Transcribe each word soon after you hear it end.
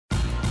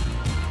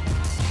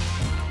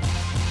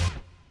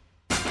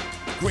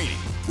Greeny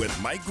with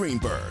Mike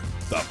Greenberg,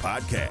 the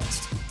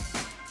podcast.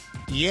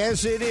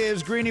 Yes, it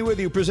is. Greeny with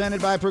you, presented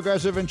by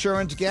Progressive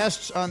Insurance.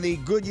 Guests on the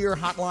Goodyear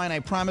hotline. I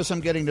promise I'm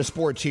getting to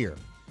sports here.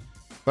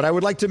 But I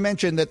would like to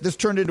mention that this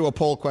turned into a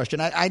poll question.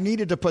 I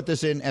needed to put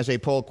this in as a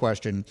poll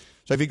question.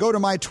 So if you go to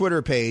my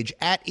Twitter page,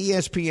 at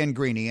ESPN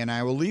Greeny, and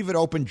I will leave it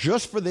open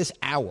just for this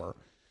hour,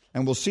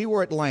 and we'll see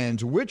where it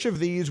lands. Which of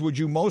these would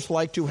you most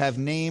like to have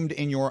named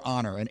in your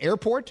honor? An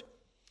airport,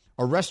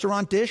 a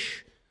restaurant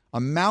dish,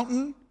 a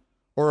mountain,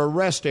 or a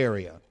rest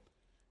area?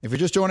 If you're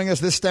just joining us,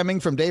 this stemming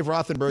from Dave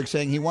Rothenberg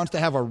saying he wants to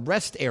have a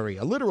rest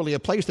area, literally a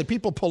place that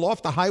people pull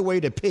off the highway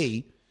to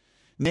pee,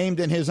 named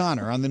in his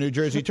honor on the New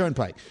Jersey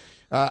Turnpike.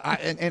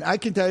 And I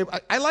can tell you,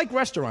 I like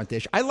restaurant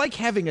dish. I like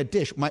having a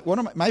dish.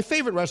 My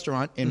favorite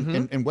restaurant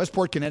in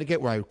Westport, Connecticut,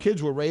 where our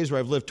kids were raised, where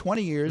I've lived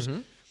 20 years,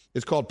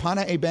 is called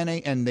Pana e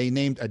Bene, and they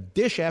named a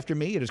dish after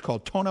me. It is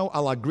called Tonno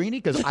alla Greeny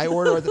because I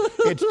order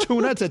it's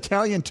tuna. It's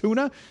Italian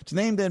tuna. It's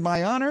named in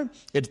my honor.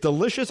 It's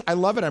delicious. I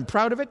love it. I'm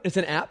proud of it. It's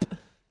an app?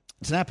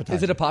 It's an appetizer.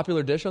 Is it a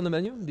popular dish on the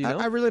menu? Do you know?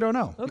 I really don't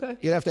know. Okay.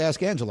 You'd have to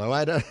ask Angelo.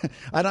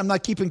 I'm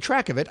not keeping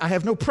track of it. I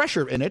have no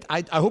pressure in it.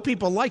 I hope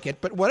people like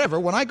it, but whatever.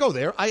 When I go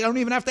there, I don't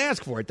even have to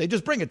ask for it. They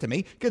just bring it to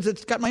me because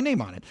it's got my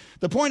name on it.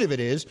 The point of it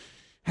is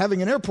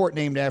having an airport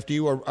named after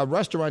you, or a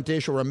restaurant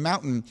dish, or a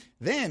mountain.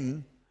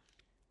 Then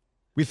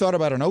we thought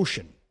about an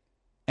ocean.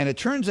 And it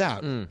turns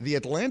out the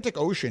Atlantic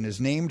Ocean is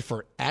named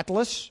for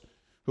Atlas,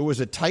 who was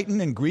a titan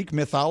in Greek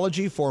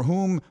mythology for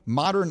whom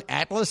modern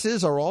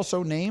atlases are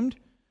also named.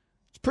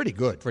 Pretty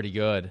good. Pretty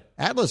good.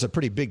 Atlas is a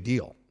pretty big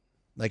deal.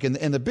 Like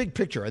in the big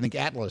picture, I think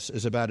Atlas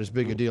is about as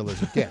big a deal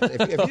as it gets.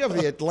 If you have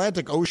the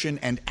Atlantic Ocean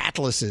and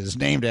atlases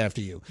named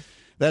after you,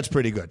 that's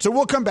pretty good. So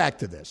we'll come back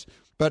to this.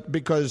 But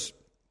because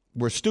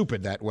we're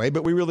stupid that way,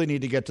 but we really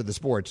need to get to the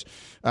sports.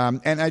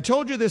 And I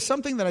told you there's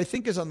something that I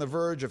think is on the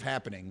verge of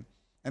happening,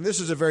 and this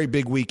is a very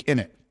big week in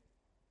it.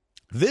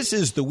 This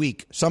is the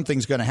week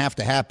something's going to have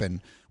to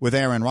happen with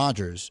Aaron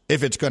Rodgers,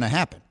 if it's going to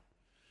happen.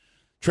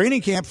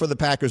 Training camp for the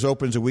Packers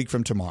opens a week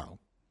from tomorrow.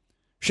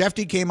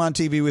 Shefty came on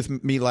TV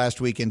with me last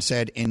week and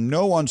said in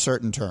no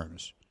uncertain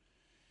terms,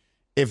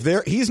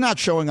 he's not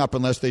showing up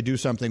unless they do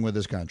something with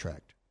his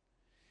contract.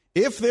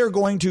 If they're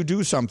going to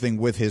do something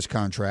with his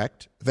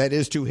contract that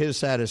is to his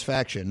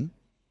satisfaction,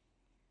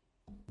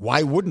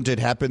 why wouldn't it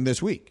happen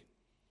this week?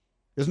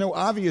 There's no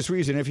obvious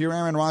reason. If you're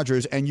Aaron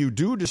Rodgers and you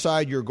do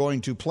decide you're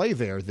going to play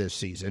there this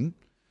season,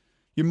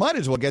 you might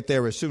as well get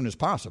there as soon as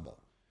possible.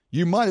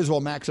 You might as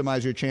well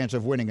maximize your chance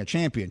of winning a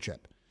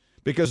championship,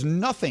 because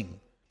nothing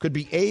could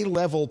be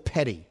A-level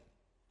petty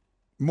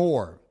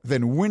more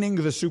than winning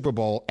the Super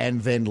Bowl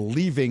and then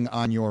leaving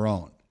on your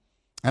own.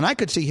 And I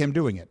could see him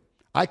doing it.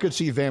 I could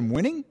see them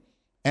winning,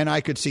 and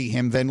I could see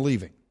him then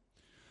leaving.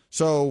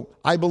 So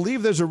I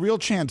believe there's a real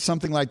chance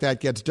something like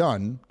that gets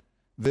done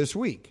this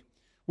week,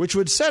 which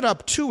would set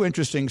up two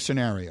interesting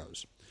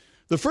scenarios.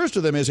 The first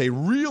of them is a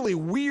really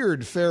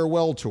weird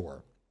farewell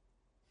tour.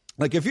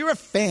 Like if you're a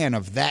fan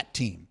of that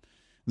team,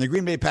 the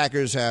Green Bay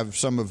Packers have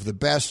some of the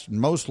best,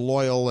 most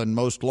loyal, and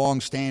most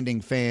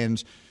long-standing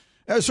fans,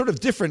 a sort of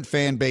different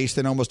fan base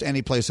than almost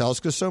any place else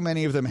because so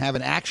many of them have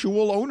an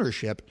actual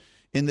ownership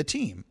in the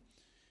team.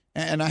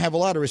 And I have a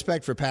lot of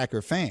respect for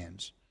Packer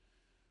fans.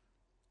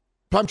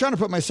 But I'm trying to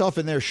put myself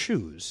in their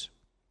shoes.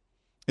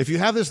 If you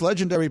have this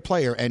legendary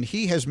player and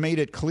he has made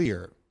it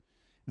clear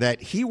that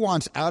he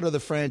wants out of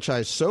the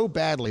franchise so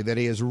badly that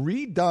he has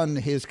redone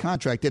his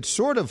contract, it's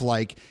sort of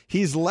like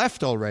he's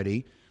left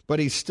already, but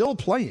he's still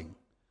playing.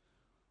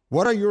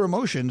 What are your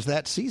emotions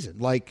that season?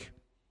 Like,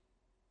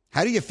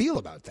 how do you feel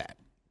about that?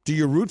 Do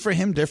you root for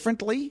him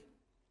differently?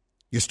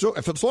 As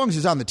long as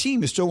he's on the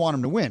team, you still want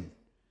him to win.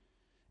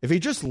 If he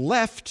just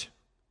left,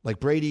 like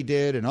Brady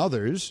did and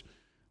others,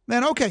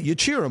 then okay, you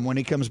cheer him when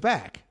he comes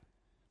back.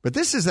 But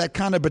this is that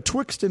kind of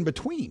betwixt and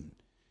between.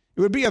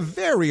 It would be a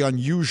very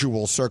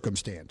unusual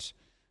circumstance.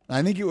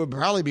 I think it would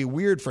probably be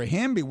weird for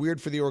him, be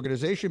weird for the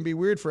organization, be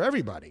weird for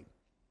everybody.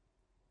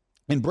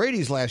 In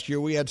Brady's last year,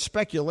 we had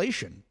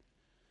speculation.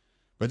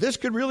 But this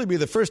could really be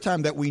the first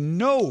time that we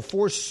know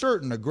for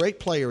certain a great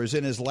player is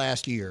in his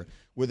last year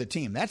with a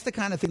team. That's the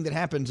kind of thing that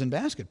happens in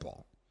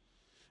basketball.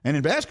 And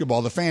in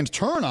basketball, the fans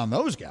turn on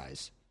those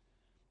guys.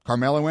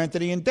 Carmelo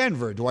Anthony in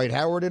Denver, Dwight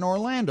Howard in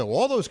Orlando,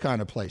 all those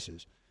kind of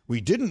places.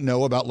 We didn't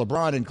know about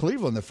LeBron in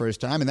Cleveland the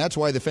first time, and that's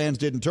why the fans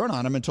didn't turn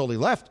on him until he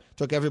left.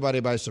 Took everybody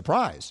by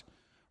surprise.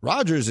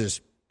 Rodgers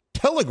is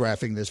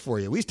telegraphing this for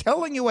you. He's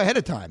telling you ahead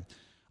of time.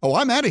 Oh,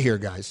 I'm out of here,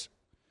 guys.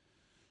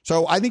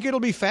 So I think it'll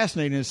be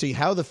fascinating to see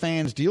how the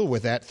fans deal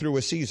with that through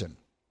a season.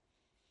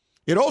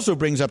 It also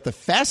brings up the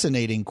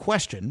fascinating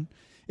question,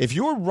 if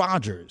you're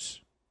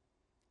Rodgers,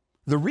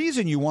 the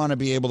reason you want to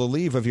be able to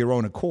leave of your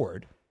own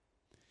accord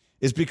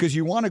is because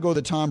you want to go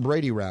the Tom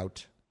Brady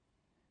route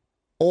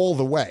all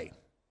the way.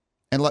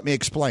 And let me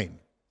explain.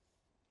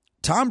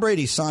 Tom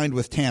Brady signed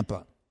with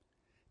Tampa.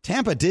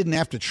 Tampa didn't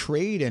have to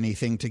trade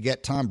anything to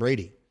get Tom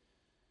Brady.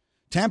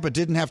 Tampa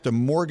didn't have to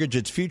mortgage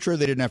its future.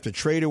 They didn't have to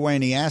trade away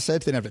any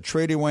assets. They didn't have to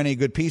trade away any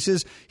good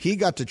pieces. He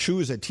got to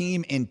choose a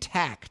team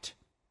intact.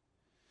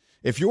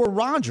 If you're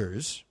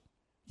Rodgers,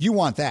 You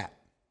want that.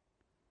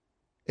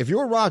 If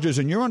you're Rodgers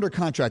and you're under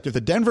contract, if the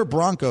Denver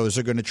Broncos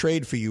are going to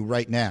trade for you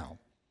right now,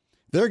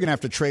 they're going to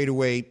have to trade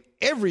away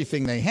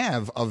everything they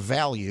have of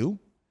value,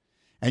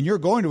 and you're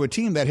going to a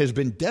team that has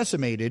been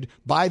decimated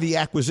by the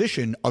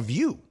acquisition of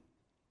you.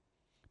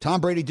 Tom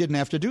Brady didn't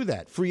have to do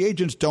that. Free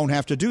agents don't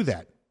have to do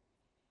that.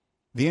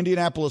 The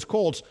Indianapolis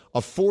Colts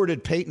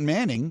afforded Peyton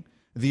Manning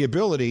the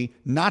ability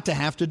not to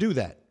have to do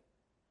that.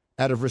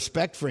 Out of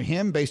respect for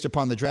him, based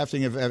upon the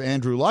drafting of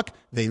Andrew Luck,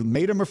 they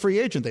made him a free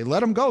agent. They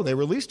let him go. They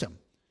released him.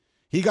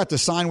 He got to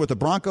sign with the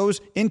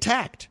Broncos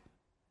intact.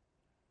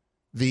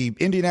 The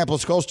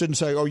Indianapolis Colts didn't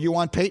say, oh, you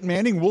want Peyton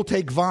Manning? We'll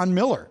take Von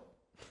Miller.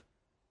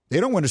 They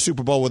don't win a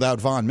Super Bowl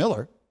without Von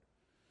Miller.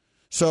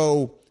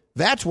 So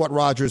that's what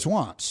Rodgers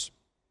wants.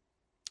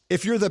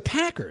 If you're the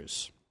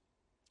Packers,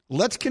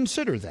 let's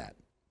consider that.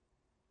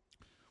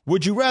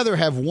 Would you rather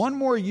have one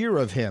more year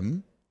of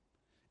him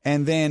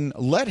and then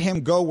let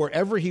him go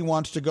wherever he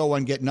wants to go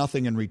and get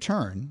nothing in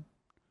return?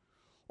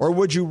 Or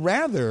would you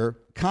rather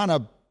kind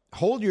of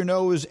hold your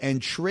nose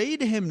and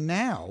trade him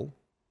now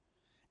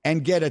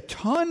and get a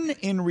ton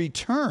in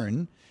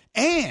return,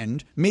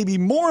 and maybe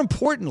more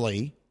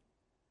importantly,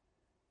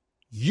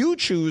 you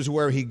choose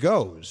where he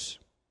goes?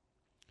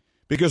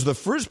 Because the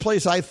first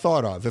place I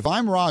thought of, if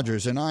I'm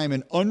Rodgers and I'm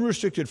an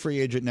unrestricted free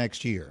agent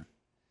next year,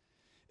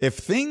 if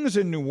things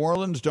in New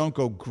Orleans don't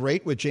go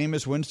great with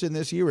Jameis Winston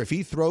this year, if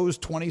he throws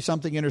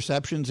 20-something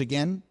interceptions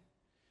again,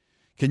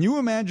 can you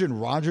imagine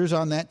Rodgers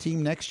on that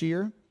team next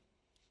year?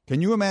 Can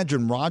you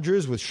imagine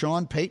Rodgers with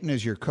Sean Payton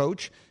as your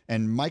coach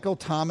and Michael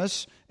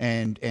Thomas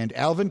and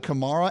Alvin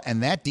Kamara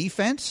and that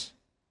defense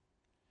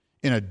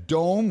in a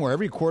dome where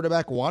every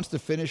quarterback wants to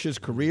finish his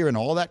career and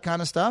all that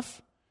kind of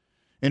stuff?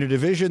 In a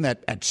division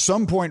that at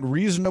some point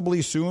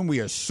reasonably soon we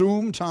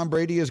assume Tom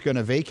Brady is going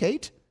to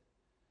vacate?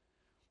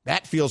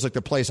 That feels like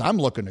the place I'm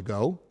looking to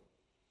go.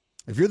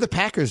 If you're the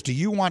Packers, do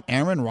you want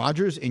Aaron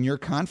Rodgers in your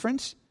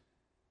conference?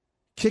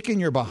 Kicking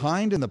your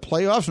behind in the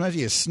playoffs, and as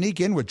you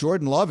sneak in with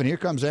Jordan Love, and here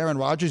comes Aaron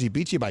Rodgers, he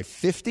beats you by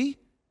 50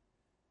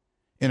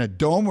 in a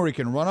dome where he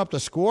can run up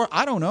the score?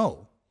 I don't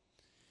know.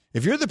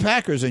 If you're the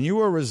Packers and you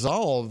are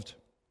resolved,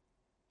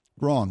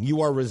 wrong,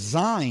 you are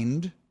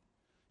resigned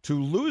to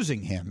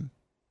losing him,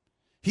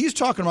 he's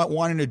talking about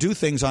wanting to do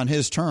things on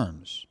his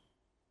terms.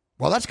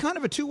 Well, that's kind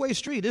of a two-way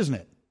street, isn't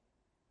it?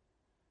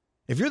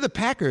 If you're the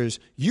Packers,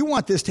 you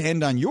want this to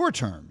end on your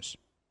terms.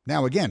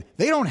 Now, again,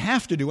 they don't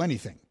have to do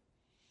anything.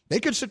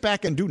 They could sit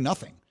back and do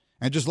nothing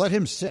and just let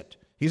him sit.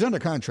 He's under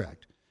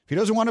contract. If he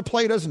doesn't want to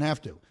play, he doesn't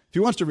have to. If he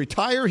wants to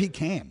retire, he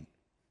can.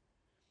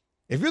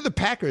 If you're the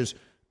Packers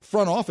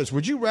front office,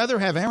 would you rather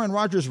have Aaron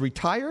Rodgers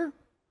retire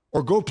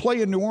or go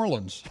play in New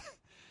Orleans?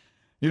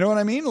 You know what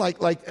I mean? Like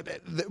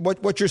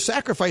what you're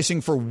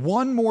sacrificing for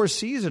one more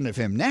season of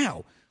him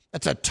now,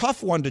 that's a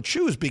tough one to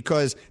choose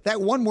because that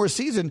one more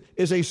season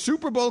is a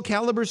Super Bowl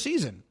caliber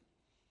season.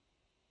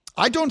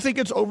 I don't think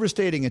it's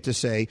overstating it to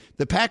say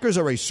the Packers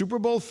are a Super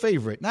Bowl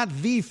favorite, not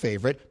the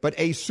favorite, but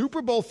a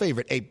Super Bowl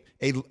favorite,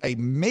 a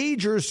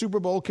major Super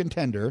Bowl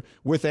contender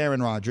with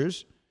Aaron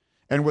Rodgers.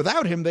 And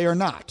without him, they are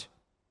not.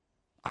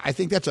 I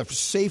think that's a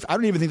safe, I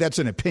don't even think that's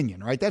an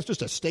opinion, right? That's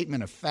just a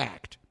statement of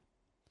fact.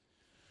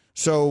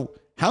 So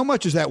how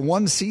much is that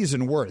one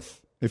season worth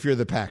if you're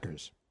the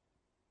Packers?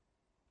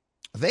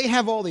 They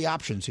have all the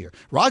options here.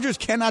 Rodgers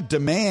cannot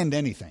demand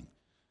anything.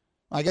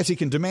 I guess he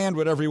can demand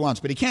whatever he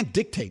wants, but he can't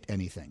dictate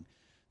anything.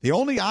 The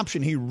only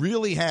option he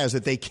really has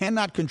that they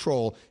cannot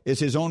control is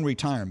his own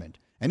retirement.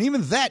 And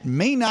even that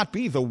may not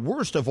be the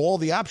worst of all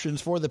the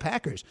options for the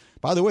Packers.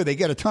 By the way, they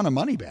get a ton of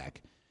money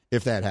back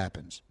if that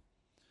happens.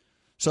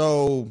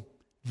 So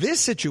this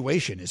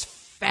situation is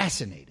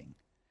fascinating.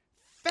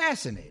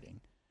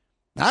 Fascinating.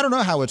 I don't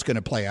know how it's going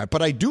to play out,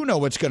 but I do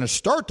know it's going to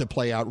start to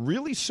play out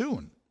really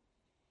soon.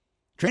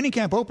 Training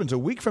camp opens a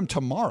week from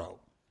tomorrow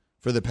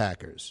for the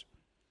Packers.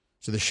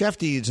 So the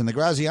Shefties and the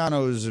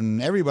Grazianos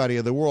and everybody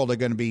of the world are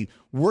going to be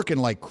working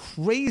like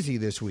crazy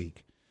this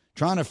week,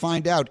 trying to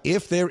find out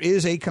if there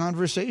is a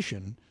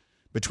conversation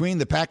between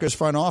the Packers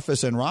front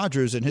office and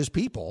Rodgers and his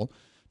people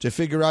to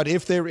figure out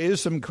if there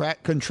is some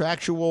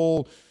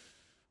contractual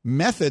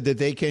method that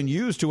they can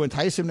use to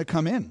entice him to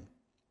come in.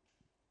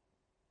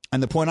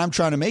 And the point I'm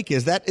trying to make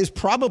is that is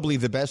probably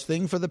the best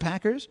thing for the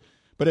Packers.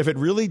 But if it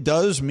really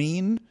does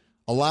mean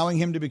allowing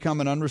him to become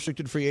an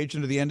unrestricted free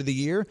agent at the end of the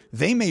year,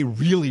 they may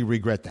really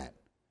regret that.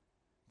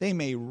 They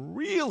may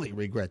really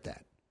regret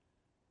that.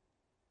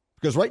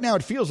 Because right now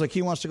it feels like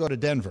he wants to go to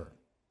Denver.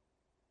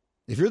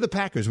 If you're the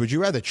Packers, would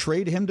you rather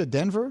trade him to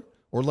Denver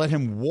or let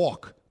him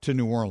walk to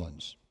New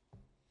Orleans?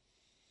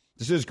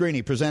 This is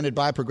Greeny, presented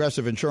by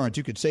Progressive Insurance.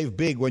 You could save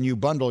big when you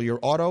bundle your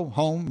auto,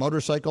 home,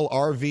 motorcycle,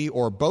 RV,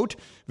 or boat.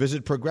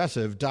 Visit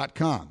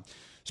Progressive.com.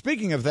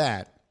 Speaking of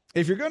that,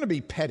 if you're going to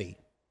be petty,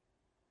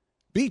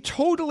 be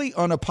totally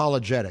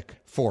unapologetic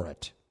for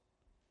it.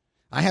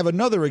 I have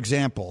another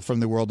example from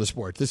the world of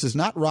sports. This is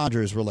not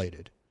Rodgers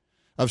related,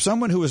 of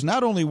someone who is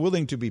not only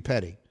willing to be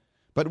petty,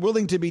 but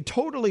willing to be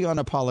totally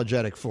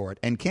unapologetic for it.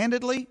 And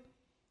candidly,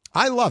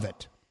 I love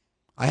it.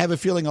 I have a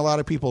feeling a lot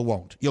of people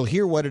won't. You'll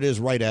hear what it is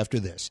right after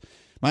this.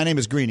 My name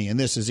is Greeny, and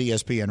this is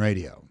ESPN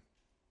Radio.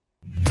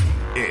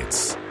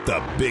 It's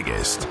the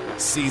biggest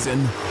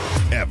season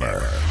ever.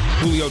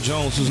 Julio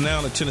Jones, who's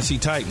now a Tennessee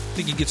Titan, I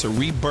think he gets a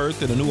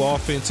rebirth and a new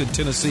offense in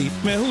Tennessee.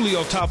 Man,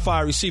 Julio, top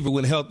 5 receiver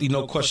when healthy,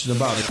 no question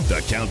about it.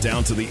 The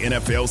countdown to the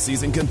NFL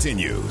season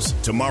continues.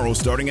 Tomorrow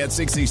starting at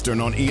 6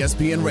 Eastern on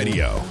ESPN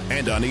Radio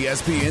and on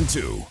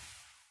ESPN2.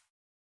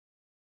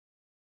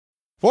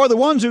 For the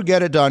ones who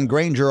get it done,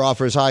 Grainger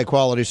offers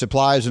high-quality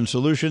supplies and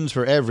solutions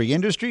for every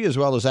industry, as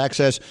well as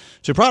access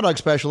to product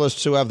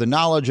specialists who have the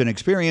knowledge and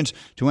experience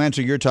to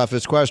answer your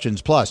toughest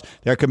questions. Plus,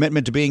 their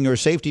commitment to being your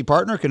safety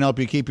partner can help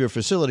you keep your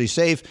facility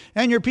safe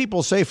and your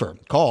people safer.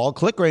 Call,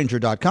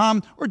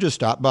 clickgrainger.com, or just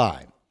stop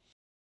by.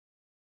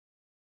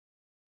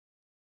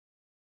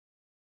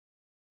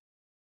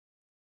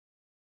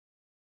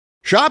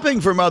 Shopping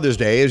for Mother's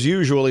Day is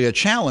usually a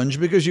challenge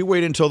because you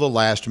wait until the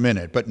last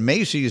minute, but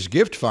Macy's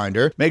Gift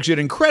Finder makes it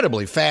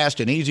incredibly fast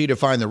and easy to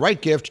find the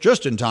right gift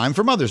just in time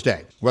for Mother's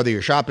Day. Whether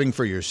you're shopping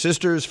for your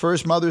sister's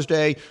first Mother's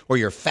Day or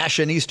your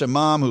fashionista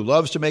mom who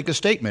loves to make a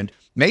statement,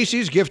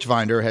 Macy's Gift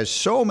Finder has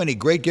so many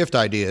great gift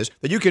ideas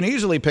that you can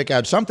easily pick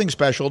out something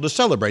special to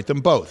celebrate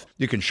them both.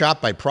 You can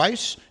shop by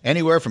price,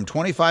 anywhere from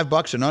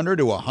 $25 and under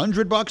to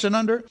 $100 and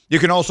under. You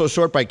can also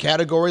sort by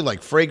category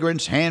like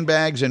fragrance,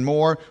 handbags, and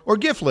more, or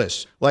gift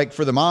lists, like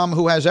for the mom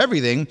who has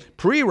everything,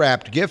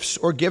 pre-wrapped gifts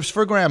or gifts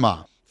for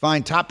grandma.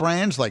 Find top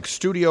brands like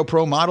Studio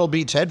Pro Model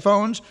Beats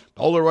headphones,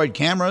 Polaroid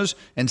cameras,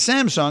 and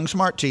Samsung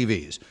smart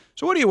TVs.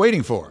 So what are you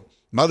waiting for?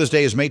 Mother's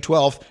Day is May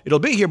 12th. It'll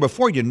be here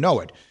before you know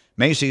it.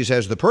 Macy's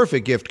has the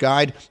perfect gift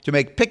guide to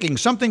make picking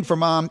something for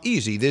mom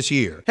easy this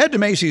year. Head to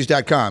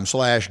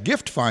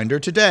Macy's.com/gift finder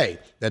today.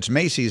 That's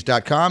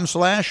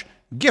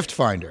Macy's.com/gift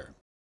finder.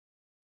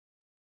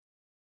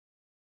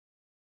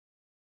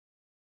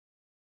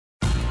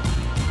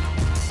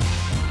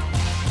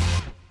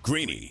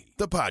 Greeny,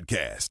 the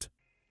podcast.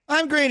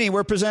 I'm Greeny.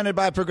 We're presented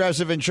by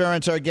Progressive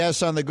Insurance. Our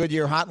guests on the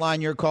Goodyear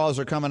Hotline. Your calls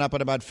are coming up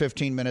in about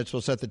 15 minutes.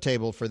 We'll set the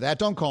table for that.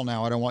 Don't call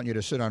now. I don't want you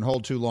to sit on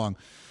hold too long.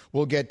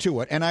 We'll get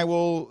to it. And I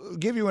will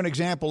give you an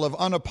example of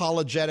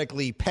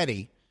unapologetically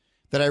petty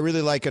that I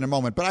really like in a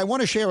moment. But I want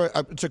to share,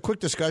 it's a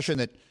quick discussion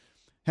that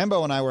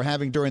Hembo and I were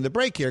having during the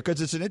break here because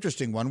it's an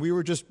interesting one. We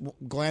were just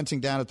glancing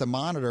down at the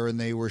monitor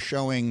and they were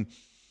showing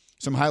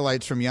some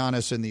highlights from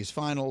Giannis in these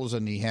finals.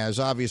 And he has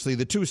obviously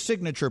the two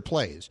signature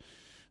plays,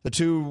 the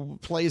two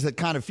plays that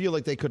kind of feel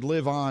like they could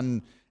live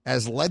on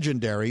as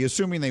legendary,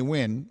 assuming they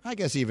win. I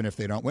guess even if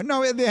they don't win.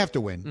 No, they have to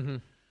win. Mm-hmm.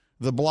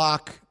 The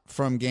block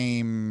from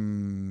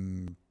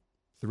game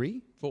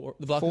 3? 4.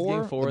 The block was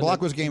game 4. The block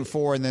was game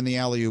 4, and then the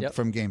alley-oop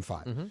from game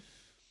 5. Mm-hmm.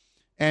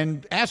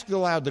 And ask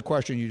aloud the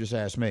question you just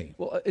asked me.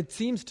 Well, it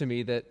seems to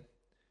me that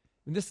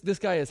this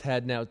guy has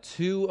had now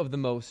 2 of the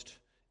most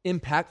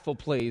impactful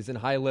plays and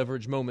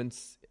high-leverage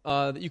moments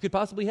that you could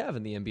possibly have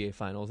in the NBA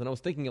Finals. And I was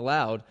thinking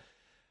aloud,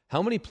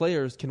 how many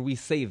players can we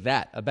say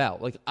that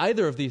about? Like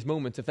either of these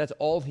moments, if that's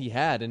all he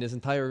had in his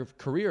entire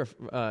career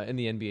in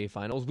the NBA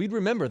Finals, we'd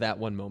remember that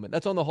one moment.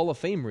 That's on the Hall of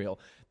Fame reel.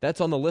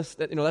 That's on the list.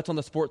 That's on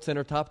the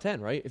SportsCenter top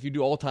 10, right? If you do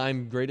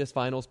all-time greatest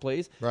Finals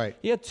plays, right?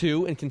 He had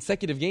 2 in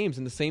consecutive games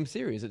in the same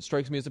series. It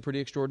strikes me as a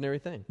pretty extraordinary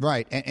thing,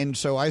 right? And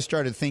so I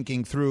started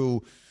thinking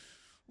through.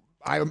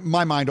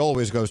 My mind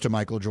always goes to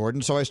Michael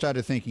Jordan, so I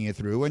started thinking it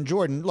through. And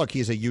Jordan, look,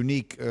 he's a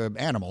unique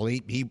animal.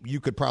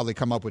 You could probably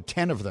come up with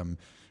 10 of them.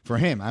 For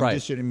him,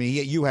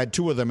 you had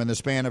 2 of them in the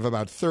span of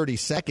about 30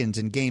 seconds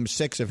in Game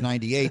 6 of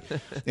 '98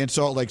 in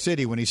Salt Lake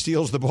City when he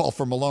steals the ball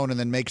from Malone and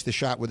then makes the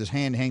shot with his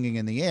hand hanging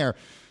in the air.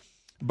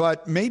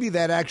 But maybe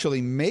that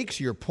actually makes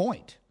your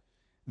point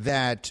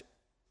that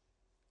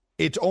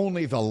it's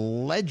only the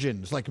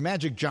legends, like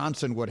Magic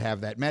Johnson would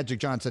have that.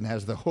 Magic Johnson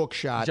has the hook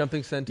shot.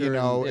 Jumping center.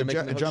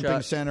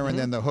 Jumping center and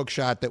then the hook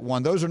shot that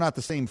won. Those are not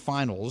the same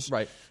finals.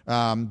 Right.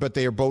 But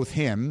they are both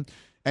him.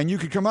 And you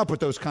could come up with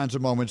those kinds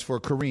of moments for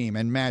Kareem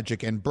and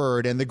Magic and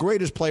Bird and the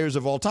greatest players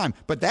of all time.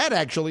 But that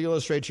actually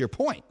illustrates your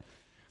point,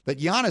 that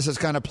Giannis has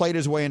kind of played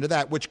his way into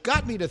that, which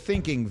got me to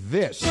thinking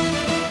this.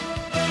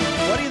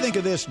 What do you think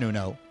of this,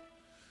 Nuno?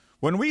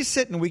 When we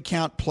sit and we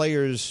count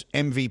players'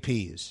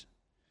 MVPs,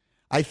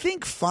 I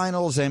think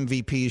finals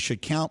MVPs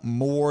should count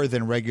more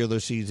than regular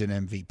season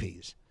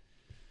MVPs.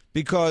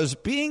 Because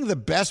being the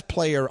best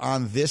player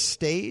on this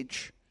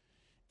stage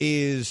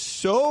is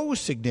so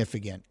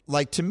significant.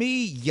 Like, to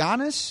me,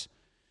 Giannis,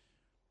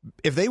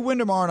 if they win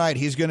tomorrow night,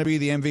 he's going to be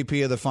the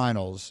MVP of the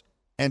finals.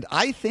 And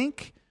I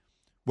think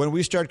when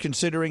we start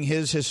considering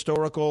his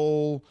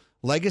historical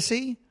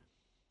legacy,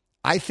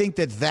 I think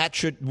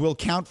that will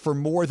count for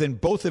more than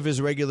both of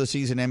his regular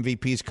season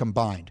MVPs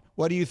combined.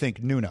 What do you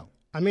think, Nuno?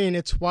 I mean,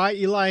 it's why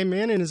Eli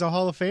Manning is a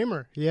Hall of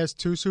Famer. He has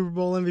 2 Super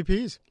Bowl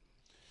MVPs.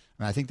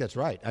 And I think that's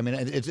right. I mean,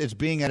 it's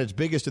being at its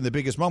biggest in the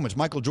biggest moments.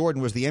 Michael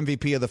Jordan was the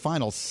MVP of the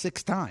finals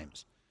 6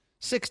 times.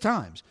 6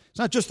 times. It's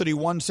not just that he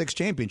won 6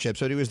 championships,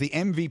 but he was the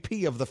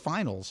MVP of the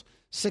finals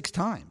 6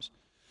 times.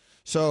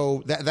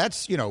 So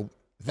that's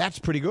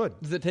pretty good.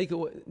 Does it take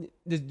away?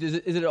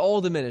 Is it all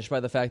diminished by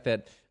the fact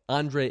that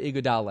Andre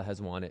Iguodala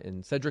has won it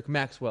and Cedric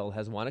Maxwell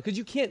has won it. Because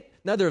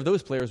neither of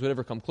those players would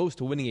ever come close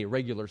to winning a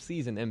regular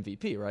season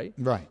MVP, right?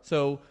 Right.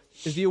 So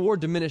is the award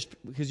diminished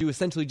because you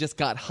essentially just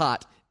got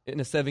hot in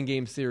a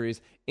 7-game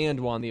series and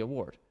won the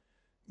award?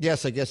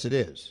 Yes, I guess it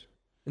is.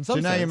 So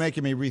now you're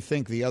making me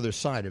rethink the other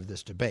side of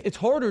this debate. It's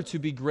harder to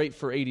be great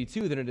for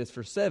 82 than it is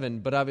for 7,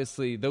 but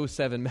obviously those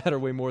 7 matter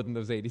way more than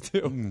those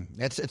 82.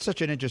 It's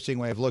such an interesting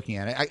way of looking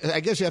at it.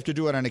 I guess you have to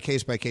do it on a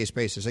case-by-case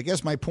basis. I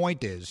guess my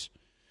point is,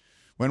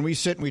 when we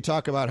sit and we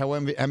talk about how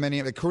many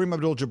Kareem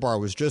Abdul-Jabbar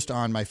was just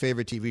on my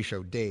favorite TV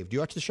show, Dave. Do you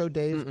watch the show,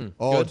 Dave? Mm-mm.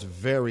 Oh, Good. It's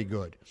very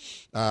good.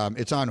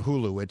 It's on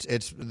Hulu.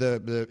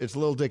 It's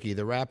Lil Dicky,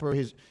 the rapper.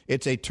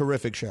 It's a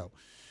terrific show.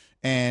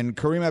 And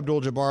Kareem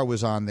Abdul-Jabbar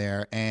was on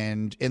there,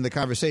 and in the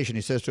conversation,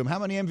 he says to him, "How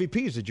many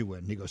MVPs did you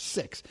win?" And he goes,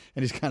 6.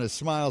 And he kind of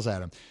smiles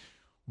at him.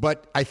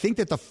 But I think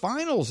that the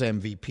finals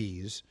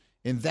MVPs,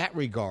 in that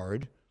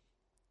regard,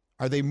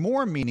 are they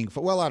more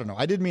meaningful? Well, I don't know.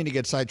 I didn't mean to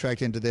get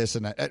sidetracked into this.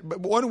 But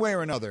one way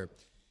or another,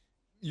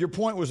 your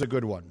point was a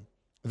good one,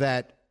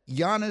 that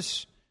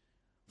Giannis,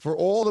 for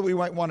all that we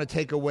might want to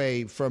take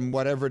away from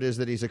whatever it is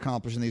that he's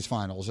accomplished in these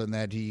finals, and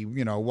that he,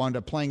 wound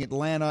up playing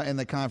Atlanta in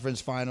the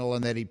conference final,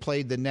 and that he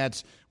played the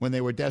Nets when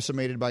they were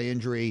decimated by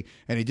injury,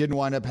 and he didn't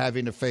wind up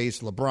having to face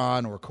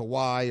LeBron or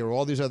Kawhi or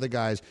all these other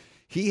guys.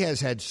 He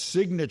has had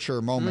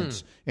signature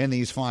moments in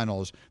these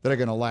finals that are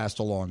going to last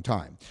a long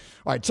time.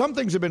 All right, some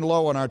things have been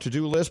low on our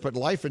to-do list, but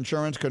life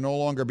insurance can no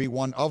longer be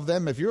one of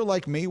them. If you're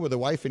like me with a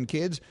wife and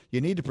kids, you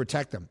need to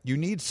protect them. You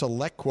need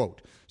SelectQuote.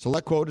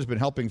 SelectQuote has been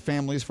helping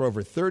families for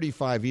over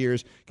 35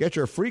 years. Get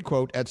your free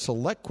quote at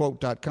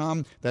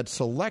SelectQuote.com. That's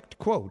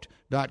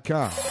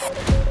SelectQuote.com.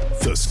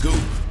 The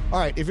Scoop. All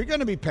right, if you're going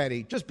to be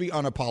petty, just be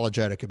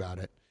unapologetic about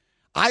it.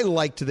 I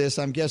liked this.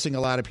 I'm guessing a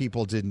lot of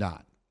people did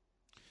not.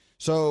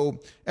 So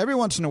every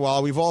once in a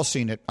while, we've all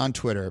seen it on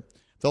Twitter.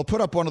 They'll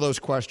put up one of those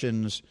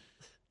questions.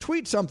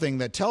 Tweet something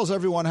that tells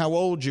everyone how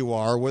old you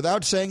are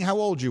without saying how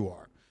old you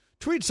are.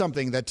 Tweet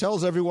something that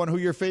tells everyone who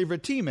your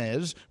favorite team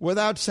is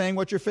without saying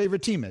what your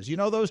favorite team is. You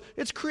know those?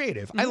 It's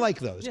creative. Mm-hmm. I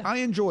like those. Yeah. I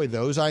enjoy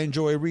those. I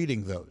enjoy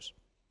reading those.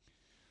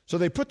 So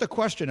they put the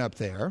question up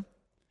there.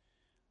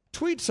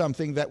 Tweet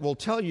something that will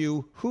tell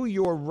you who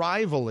your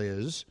rival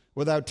is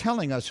without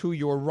telling us who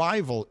your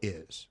rival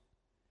is.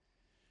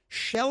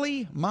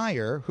 Shelley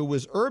Meyer, who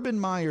was Urban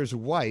Meyer's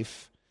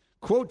wife,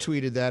 quote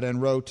tweeted that and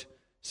wrote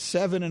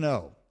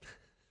 7-0,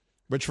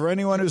 which for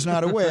anyone who's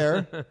not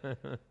aware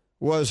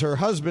was her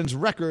husband's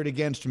record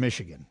against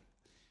Michigan.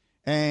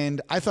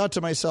 And I thought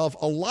to myself,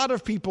 a lot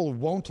of people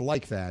won't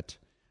like that.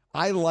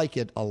 I like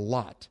it a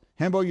lot.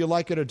 Hembo, you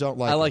like it or don't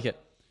like it? I like it.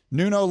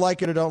 Nuno,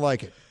 like it or don't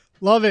like it?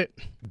 Love it.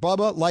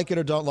 Bubba, like it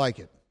or don't like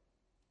it?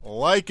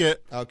 Like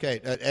it. Okay.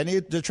 Any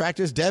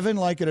detractors? Devin,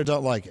 like it or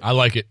don't like it? I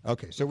like it.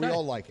 Okay, so we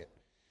all like it.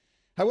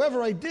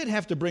 However, I did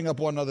have to bring up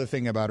one other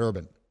thing about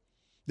Urban.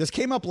 This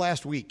came up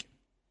last week.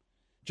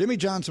 Jimmy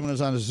Johnson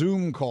was on a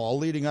Zoom call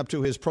leading up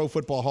to his Pro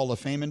Football Hall of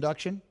Fame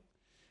induction,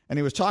 and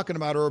he was talking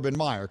about Urban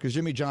Meyer, because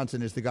Jimmy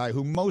Johnson is the guy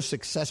who most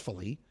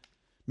successfully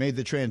made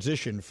the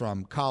transition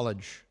from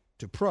college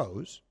to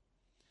pros.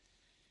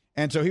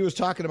 And so he was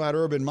talking about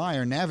Urban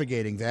Meyer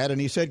navigating that, and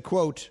he said,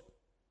 quote,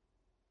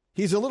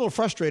 "He's a little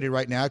frustrated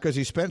right now because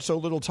he spent so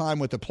little time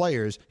with the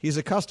players. He's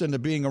accustomed to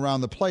being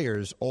around the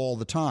players all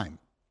the time."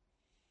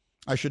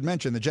 I should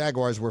mention the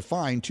Jaguars were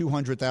fined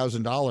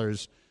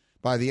 $200,000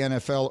 by the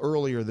NFL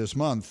earlier this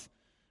month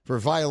for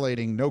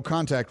violating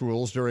no-contact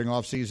rules during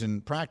off-season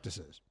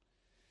practices.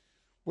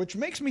 Which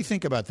makes me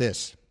think about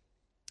this.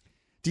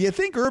 Do you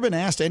think Urban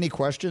asked any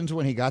questions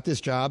when he got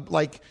this job?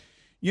 Like,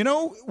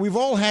 we've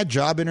all had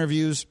job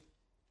interviews.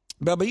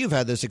 But you've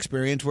had this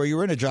experience where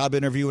you're in a job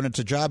interview and it's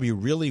a job you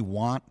really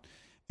want.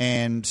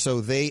 And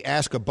so they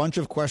ask a bunch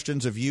of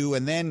questions of you,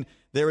 and then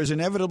there is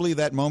inevitably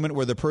that moment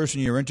where the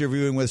person you're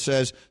interviewing with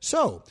says,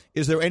 "So,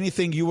 is there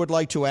anything you would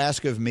like to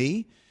ask of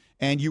me?"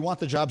 And you want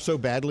the job so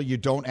badly you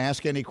don't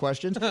ask any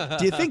questions.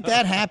 Do you think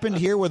that happened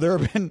here with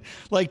Urban?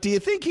 Like, do you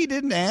think he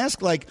didn't ask?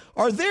 Like,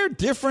 are there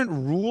different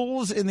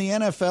rules in the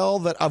NFL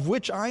that of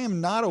which I am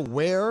not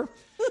aware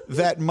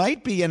that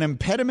might be an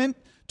impediment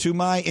to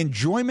my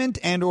enjoyment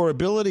and or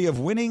ability of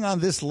winning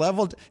on this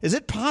level? Is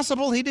it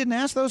possible he didn't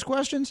ask those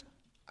questions?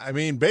 I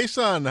mean, based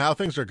on how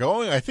things are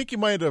going, I think you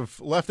might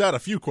have left out a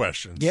few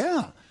questions.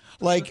 Yeah.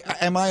 Like,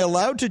 am I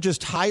allowed to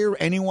just hire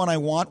anyone I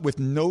want with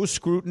no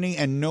scrutiny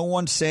and no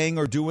one saying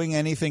or doing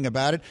anything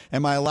about it?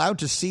 Am I allowed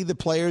to see the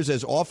players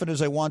as often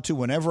as I want to,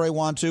 whenever I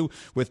want to,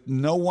 with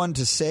no one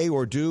to say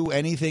or do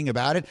anything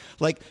about it?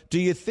 Like, do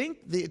you think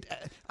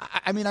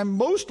I'm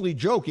mostly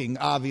joking,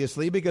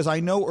 obviously, because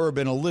I know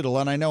Urban a little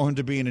and I know him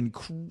to be an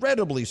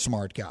incredibly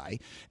smart guy.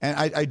 And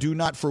I do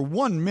not for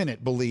 1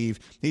 minute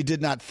believe he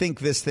did not think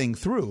this thing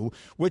through,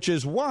 which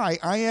is why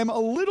I am a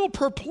little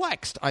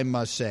perplexed, I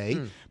must say,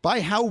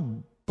 by how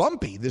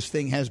bumpy this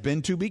thing has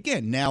been to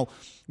begin. Now,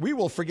 we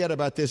will forget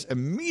about this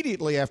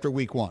immediately after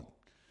week 1.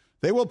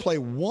 They will play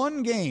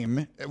one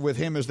game with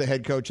him as the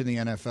head coach in the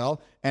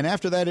NFL, and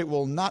after that it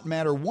will not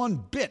matter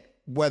one bit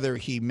whether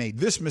he made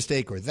this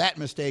mistake or that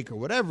mistake or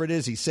whatever it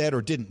is he said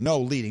or didn't know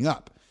leading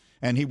up.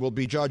 and he will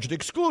be judged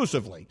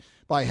exclusively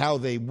by how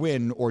they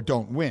win or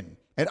don't win.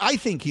 And I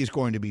think he's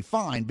going to be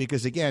fine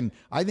because, again,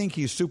 I think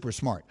he's super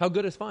smart. How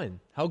good is fine?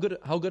 How good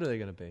are they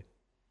going to be?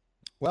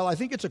 Well, I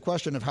think it's a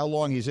question of how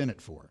long he's in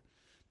it for,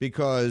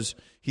 because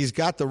he's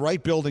got the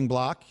right building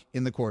block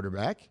in the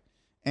quarterback,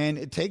 and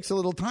it takes a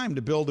little time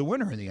to build a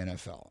winner in the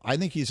NFL. I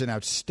think he's an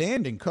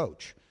outstanding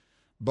coach,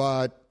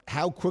 but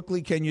how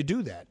quickly can you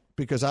do that?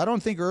 Because I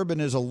don't think Urban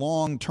is a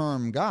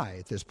long-term guy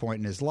at this point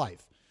in his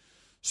life.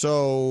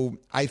 So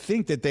I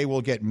think that they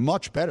will get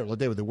much better.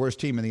 They were the worst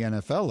team in the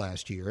NFL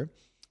last year,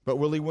 but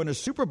will he win a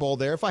Super Bowl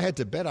there? If I had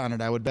to bet on it,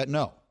 I would bet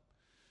no.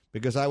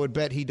 Because I would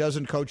bet he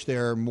doesn't coach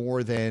there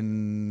more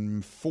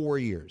than 4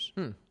 years.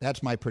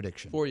 That's my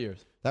prediction. 4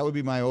 years. That would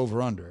be my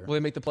over-under. Will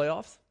they make the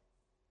playoffs?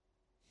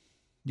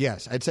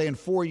 Yes. I'd say in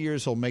 4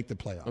 years he'll make the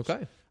playoffs.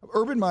 Okay.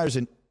 Urban Meyer's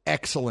an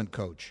excellent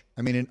coach.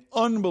 I mean, an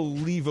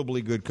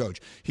unbelievably good coach.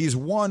 He's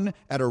won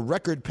at a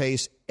record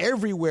pace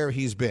everywhere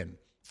he's been.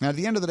 Now, at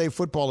the end of the day,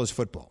 football is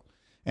football.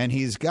 And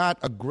he's got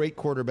a great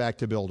quarterback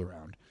to build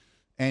around.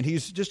 And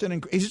he's just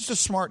a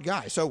smart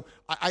guy. So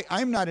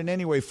I'm not in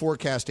any way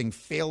forecasting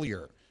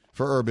failure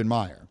for Urban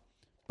Meyer.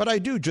 But I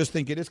do just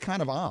think it is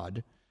kind of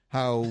odd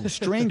how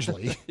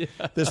strangely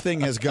this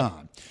thing has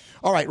gone.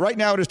 All right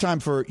now it is time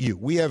for you.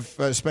 We have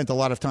spent a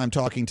lot of time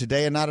talking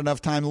today and not enough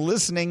time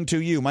listening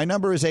to you. My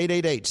number is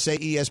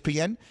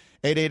 888-SAY-ESPN,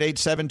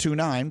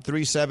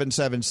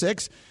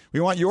 888-729-3776.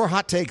 We want your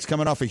hot takes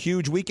coming off a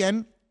huge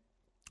weekend.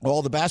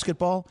 All the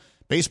basketball,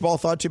 baseball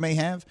thoughts you may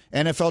have,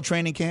 NFL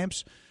training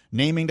camps,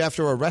 naming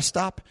after a rest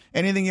stop,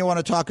 anything you want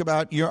to talk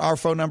about, our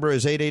phone number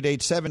is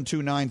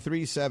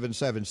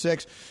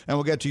 888-729-3776, and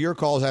we'll get to your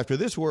calls after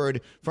this word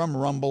from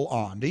Rumble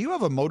On. Do you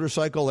have a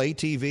motorcycle,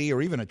 ATV,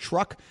 or even a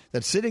truck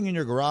that's sitting in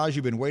your garage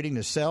you've been waiting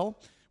to sell?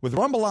 With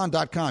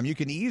RumbleOn.com, you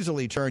can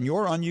easily turn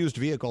your unused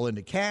vehicle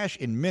into cash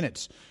in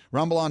minutes.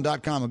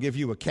 RumbleOn.com will give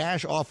you a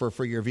cash offer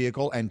for your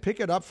vehicle and pick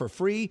it up for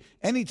free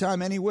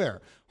anytime, anywhere.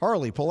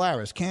 Harley,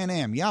 Polaris,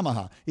 Can-Am,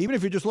 Yamaha, even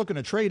if you're just looking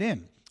to trade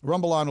in.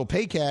 RumbleOn will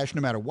pay cash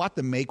no matter what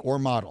the make or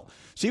model.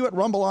 See what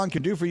RumbleOn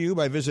can do for you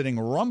by visiting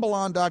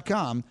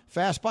RumbleOn.com.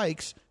 Fast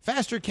bikes,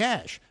 faster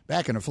cash.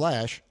 Back in a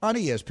flash on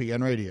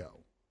ESPN Radio.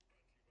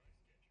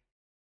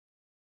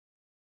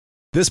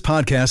 This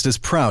podcast is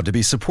proud to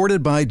be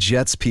supported by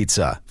Jets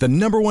Pizza, the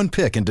 #1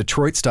 pick in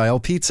Detroit-style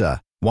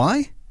pizza.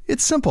 Why?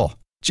 It's simple.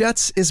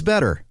 Jets is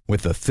better.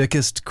 With the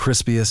thickest,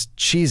 crispiest,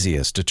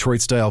 cheesiest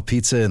Detroit-style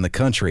pizza in the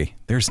country,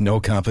 there's no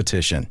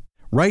competition.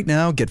 Right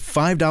now, get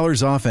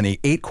 $5 off any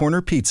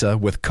 8-corner pizza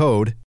with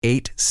code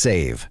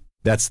 8SAVE.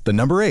 That's the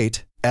number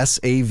 8,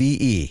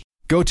 SAVE.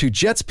 Go to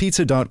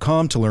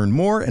jetspizza.com to learn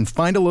more and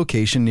find a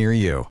location near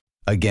you.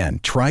 Again,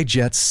 try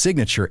Jet's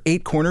signature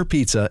 8-corner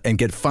pizza and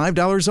get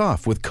 $5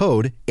 off with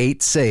code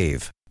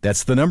 8SAVE.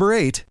 That's the number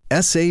 8,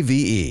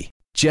 SAVE.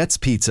 Jet's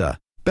Pizza.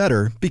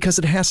 Better because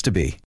it has to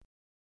be.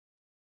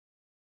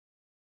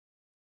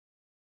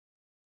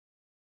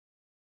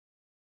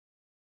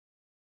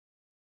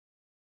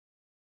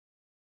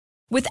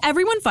 With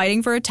everyone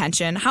fighting for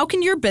attention, how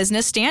can your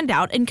business stand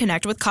out and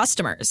connect with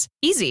customers?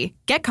 Easy.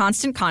 Get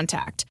Constant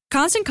Contact.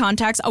 Constant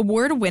Contact's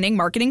award-winning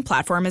marketing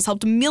platform has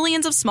helped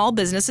millions of small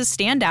businesses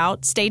stand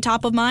out, stay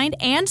top of mind,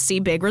 and see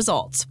big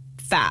results.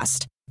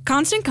 Fast.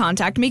 Constant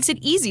Contact makes it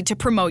easy to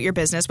promote your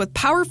business with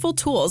powerful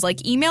tools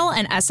like email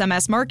and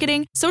SMS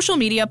marketing, social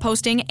media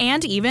posting,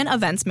 and even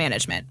events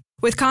management.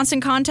 With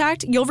Constant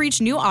Contact, you'll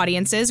reach new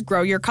audiences,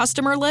 grow your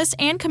customer list,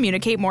 and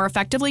communicate more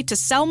effectively to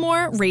sell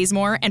more, raise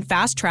more, and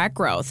fast-track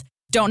growth.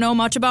 Don't know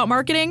much about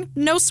marketing?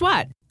 No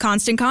sweat.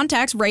 Constant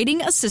Contact's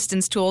writing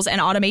assistance tools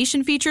and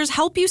automation features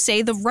help you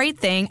say the right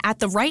thing at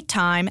the right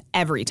time,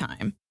 every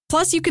time.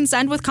 Plus, you can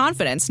send with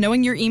confidence,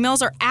 knowing your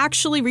emails are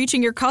actually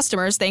reaching your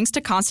customers thanks to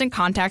Constant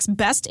Contact's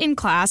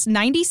best-in-class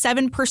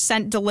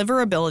 97%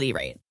 deliverability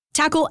rate.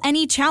 Tackle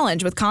any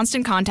challenge with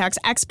Constant Contact's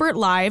expert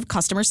live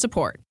customer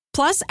support.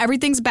 Plus,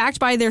 everything's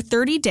backed by their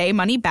 30-day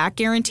money-back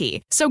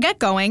guarantee. So get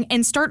going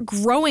and start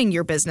growing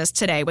your business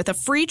today with a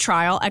free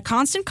trial at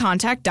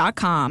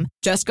ConstantContact.com.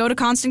 Just go to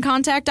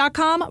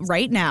ConstantContact.com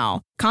right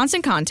now.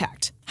 Constant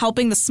Contact,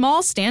 helping the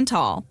small stand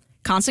tall.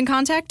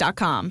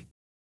 ConstantContact.com.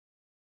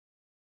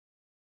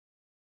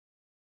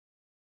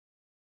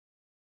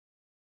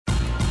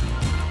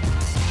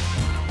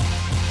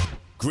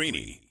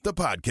 Greeny, the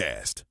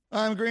podcast.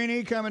 I'm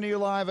Greeny, coming to you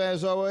live,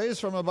 as always,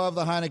 from above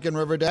the Heineken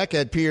River deck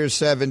at Piers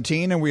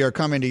 17, and we are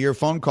coming to your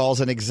phone calls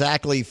in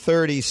exactly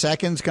 30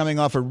 seconds, coming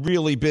off a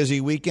really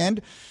busy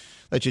weekend.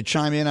 Let you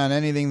chime in on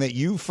anything that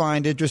you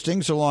find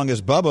interesting, so long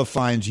as Bubba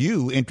finds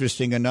you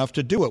interesting enough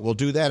to do it. We'll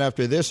do that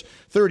after this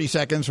 30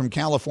 seconds from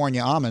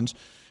California Almonds.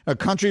 A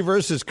country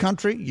versus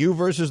country, you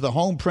versus the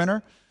home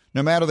printer.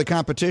 No matter the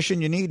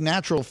competition, you need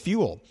natural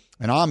fuel,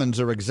 and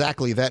almonds are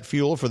exactly that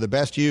fuel for the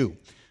best you.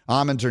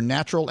 Almonds are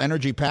natural,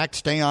 energy-packed,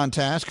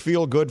 stay-on-task,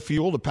 feel-good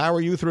fuel to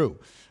power you through.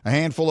 A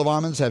handful of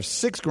almonds have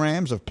 6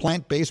 grams of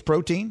plant-based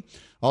protein,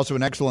 also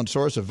an excellent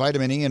source of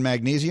vitamin E and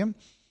magnesium.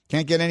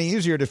 Can't get any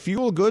easier to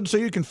fuel good so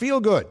you can feel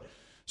good.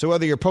 So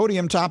whether you're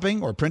podium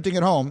topping or printing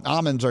at home,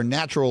 almonds are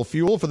natural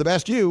fuel for the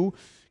best you.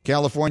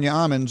 California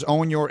almonds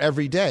own your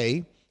every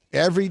day,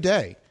 every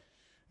day.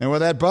 And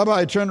with that, Bubba,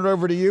 I turn it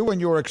over to you and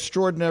your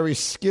extraordinary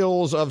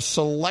skills of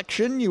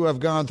selection. You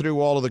have gone through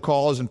all of the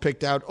calls and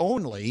picked out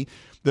only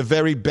the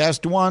very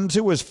best ones.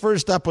 Who is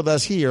first up with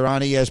us here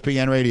on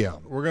ESPN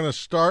Radio? We're going to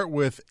start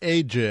with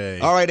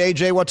AJ. All right,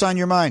 AJ, what's on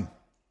your mind?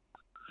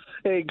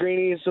 Hey,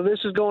 Greeny. So this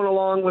is going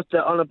along with the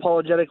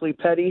unapologetically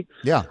petty.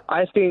 Yeah.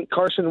 I think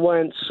Carson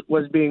Wentz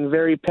was being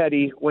very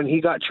petty when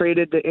he got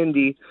traded to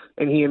Indy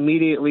and he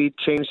immediately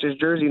changed his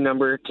jersey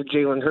number to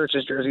Jalen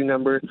Hurts' jersey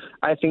number.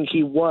 I think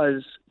he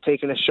was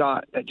taking a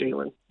shot at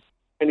Jalen,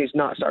 and he's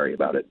not sorry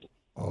about it.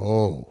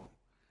 Oh,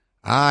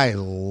 I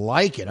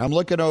like it. I'm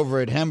looking over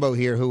at Hembo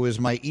here, who is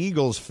my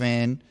Eagles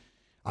fan.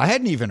 I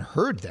hadn't even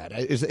heard that.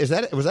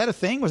 Was that a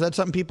thing? Was that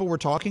something people were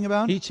talking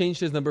about? He changed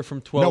his number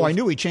from 12. No, I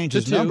knew he changed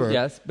his 2, number.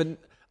 Yes, but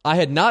I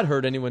had not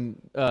heard anyone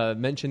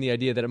mention the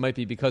idea that it might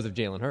be because of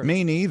Jalen Hurts.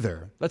 Me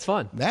neither. That's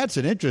fun. That's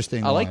an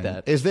interesting I like line.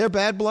 that. Is there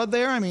bad blood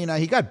there? I mean,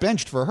 he got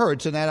benched for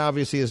Hurts, and that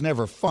obviously is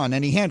never fun,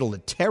 and he handled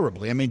it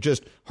terribly. I mean,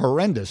 just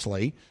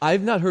horrendously.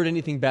 I've not heard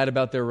anything bad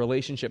about their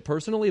relationship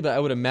personally, but I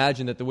would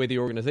imagine that the way the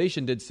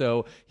organization did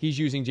so, he's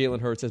using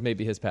Jalen Hurts as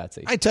maybe his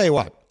patsy. I tell you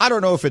what, I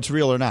don't know if it's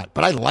real or not,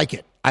 but I like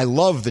it. I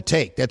love the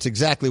take. That's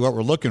exactly what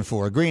we're looking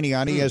for. Greeny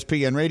on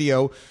ESPN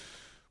Radio.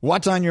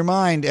 What's on your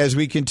mind as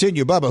we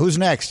continue? Bubba, who's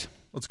next?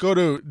 Let's go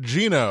to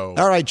Gino.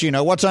 All right,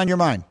 Gino, what's on your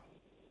mind?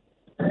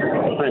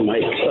 Hi,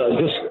 Mike.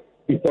 Just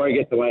before I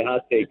get to my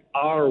hot take,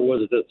 R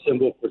was the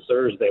symbol for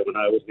Thursday when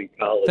I was in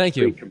college. Thank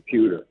you.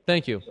 Computer.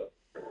 Thank you.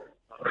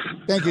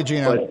 Thank you,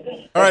 Gino.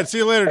 All right, see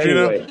you later,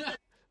 Gino.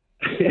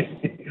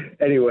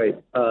 Anyway,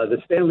 the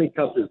Stanley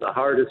Cup is the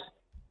hardest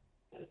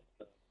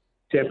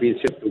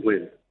championship to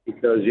win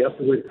because you have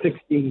to win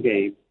 16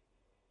 games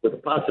with the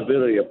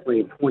possibility of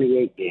playing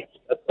 28 games.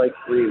 That's like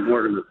playing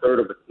more than a third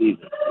of a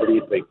season. What do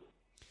you think?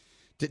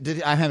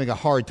 I'm having a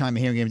hard time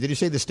hearing him. Did you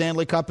say the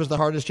Stanley Cup is the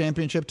hardest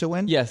championship to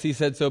win? Yes, he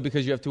said so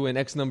because you have to win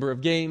X number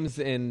of games,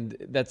 and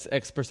that's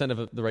X percent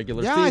of the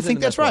regular season. Yeah, I think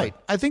that's right.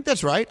 I think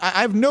that's right.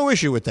 I have no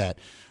issue with that.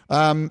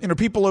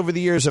 People over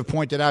the years have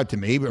pointed out to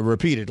me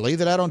repeatedly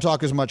that I don't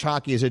talk as much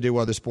hockey as I do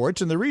other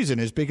sports, and the reason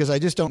is because I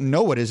just don't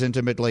know it as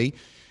intimately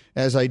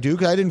as I do,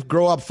 because I didn't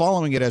grow up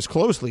following it as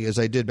closely as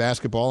I did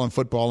basketball and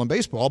football and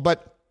baseball,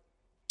 but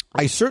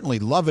I certainly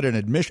love it and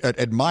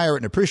admire it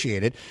and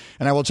appreciate it.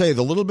 And I will tell you,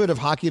 the little bit of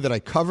hockey that I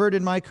covered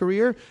in my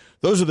career,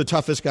 those are the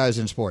toughest guys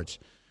in sports.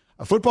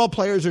 Football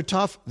players are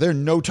tough. They're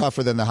no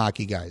tougher than the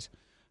hockey guys.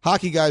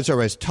 Hockey guys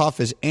are as tough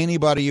as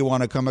anybody you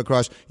want to come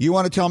across. You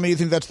want to tell me you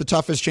think that's the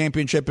toughest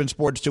championship in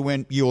sports to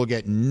win? You will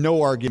get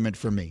no argument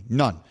from me.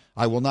 None.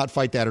 I will not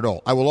fight that at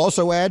all. I will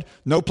also add,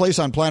 no place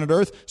on planet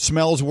Earth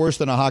smells worse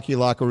than a hockey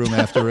locker room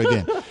after a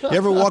game. You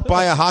ever walk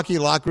by a hockey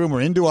locker room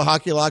or into a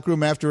hockey locker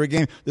room after a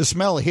game? The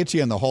smell hits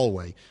you in the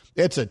hallway.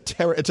 It's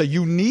a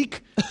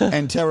unique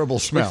and terrible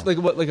smell.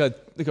 Like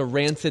a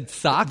rancid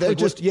sock? They're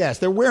yes,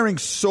 they're wearing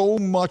so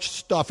much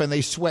stuff and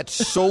they sweat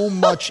so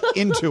much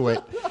into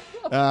it.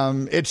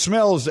 It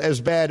smells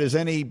as bad as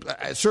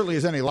certainly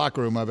as any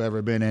locker room I've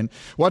ever been in.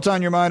 What's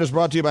on Your Mind is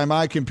brought to you by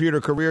My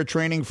Computer Career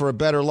Training for a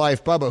Better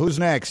Life. Bubba, who's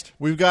next?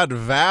 We've got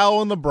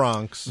Val in the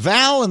Bronx.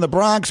 Val in the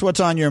Bronx, what's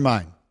on your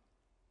mind?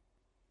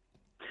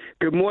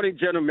 Good morning,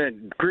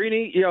 gentlemen.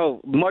 Greeny,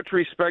 much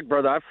respect,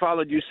 brother. I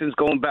followed you since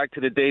going back to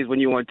the days when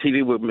you were on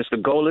TV with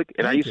Mr. Golick,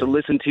 and I used to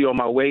listen to you on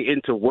my way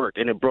into work,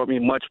 and it brought me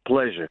much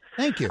pleasure.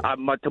 Thank you.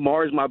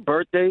 Tomorrow's my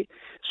birthday,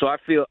 so I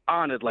feel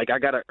honored, like I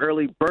got an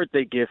early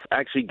birthday gift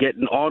actually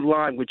getting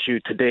online with you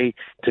today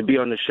to be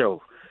on the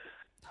show.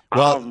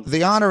 Well,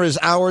 the honor is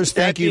ours.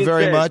 Thank you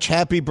very much.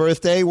 Happy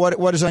birthday.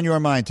 What is on your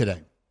mind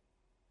today?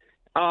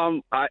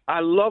 I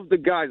love the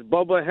guys.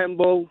 Bubba,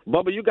 Hembo.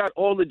 Bubba, you got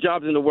all the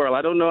jobs in the world.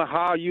 I don't know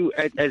how you,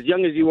 as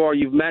young as you are,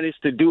 you've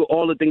managed to do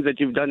all the things that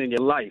you've done in your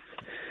life.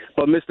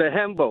 But, Mr.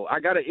 Hembo, I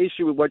got an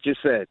issue with what you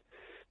said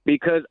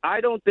because I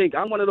don't think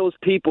I'm one of those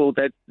people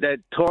that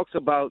talks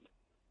about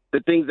the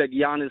things that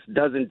Giannis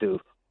doesn't do.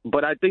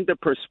 But I think the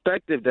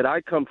perspective that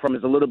I come from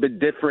is a little bit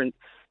different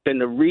than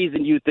the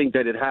reason you think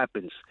that it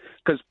happens.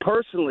 Because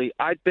personally,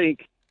 I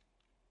think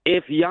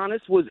if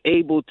Giannis was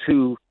able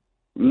to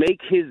make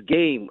his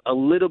game a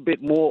little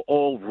bit more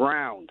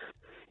all-round,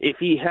 if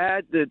he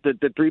had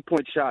the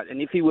three-point shot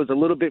and if he was a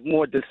little bit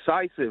more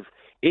decisive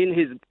in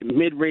his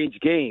mid-range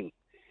game,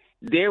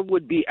 there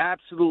would be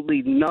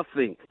absolutely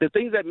nothing. The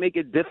things that make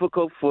it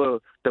difficult for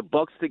the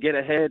Bucks to get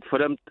ahead, for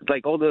them,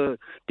 like all the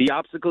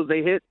obstacles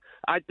they hit,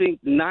 I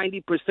think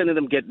 90% of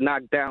them get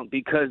knocked down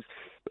because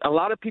a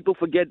lot of people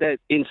forget that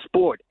in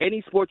sport,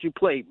 any sport you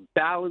play,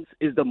 balance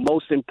is the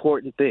most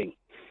important thing.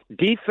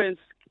 Defense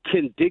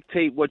can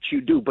dictate what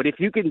you do, but if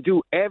you can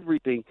do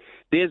everything,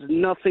 there's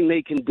nothing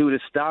they can do to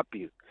stop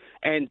you.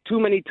 And too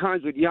many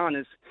times with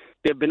Giannis,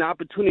 there have been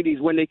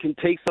opportunities when they can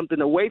take something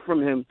away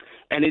from him,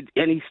 and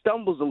he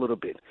stumbles a little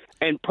bit.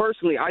 And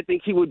personally, I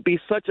think he would be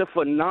such a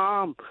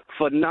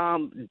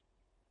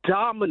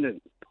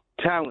dominant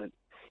talent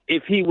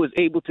if he was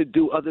able to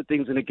do other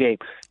things in the game.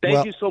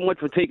 Thank you so much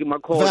for taking my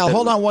call. Val,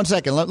 hold on one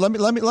second. Let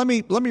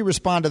me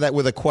respond to that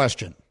with a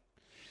question.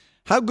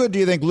 How good do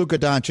you think Luka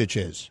Doncic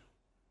is?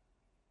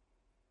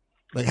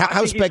 Like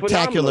how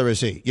spectacular is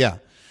he? Yeah.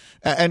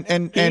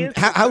 And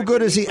how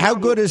good is he? How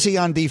good is he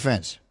on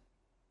defense?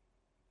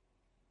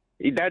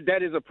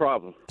 That is a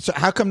problem. So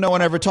how come no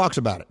one ever talks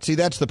about it? See,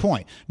 that's the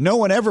point. No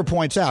one ever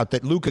points out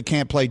that Luka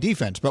can't play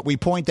defense, but we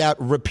point out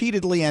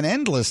repeatedly and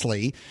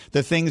endlessly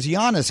the things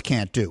Giannis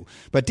can't do.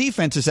 But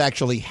defense is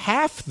actually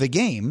half the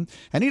game,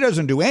 and he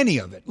doesn't do any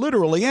of it,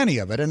 literally any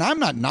of it. And I'm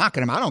not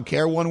knocking him. I don't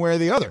care one way or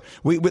the other.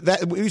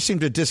 We seem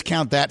to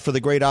discount that for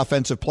the great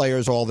offensive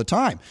players all the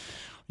time.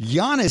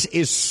 Giannis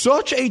is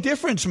such a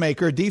difference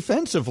maker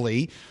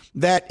defensively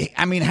that,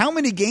 I mean, how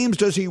many games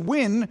does he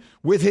win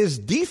with his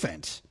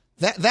defense?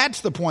 That's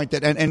the point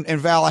that, and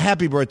Val, a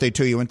happy birthday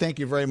to you, and thank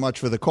you very much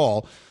for the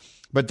call.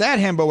 But that,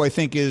 Hembo, I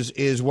think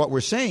is what we're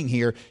saying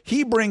here.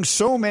 He brings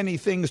so many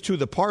things to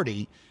the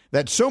party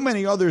that so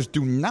many others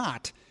do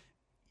not.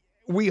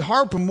 We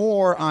harp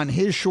more on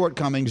his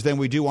shortcomings than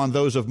we do on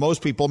those of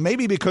most people,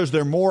 maybe because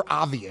they're more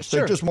obvious. Sure.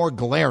 They're just more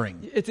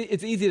glaring. It's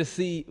easy to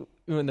see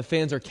when the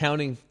fans are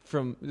counting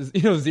from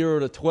 0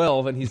 to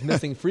 12 and he's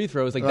missing free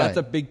throws. Like, that's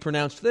a big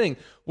pronounced thing.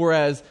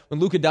 Whereas when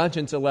Luka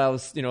Doncic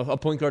allows a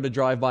point guard to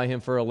drive by him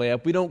for a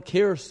layup, we don't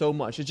care so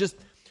much.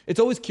 It's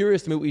always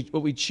curious to me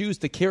what we choose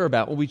to care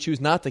about, what we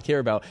choose not to care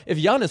about. If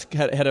Giannis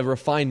had a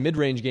refined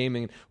mid-range game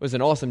and was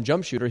an awesome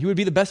jump shooter, he would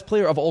be the best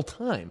player of all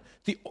time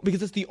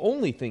because it's the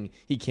only thing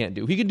he can't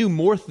do. He can do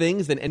more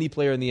things than any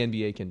player in the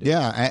NBA can do.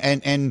 Yeah,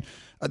 and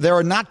there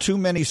are not too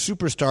many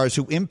superstars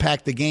who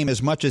impact the game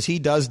as much as he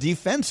does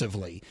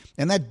defensively,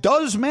 and that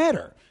does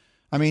matter.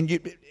 I mean,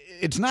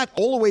 it's not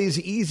always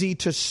easy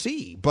to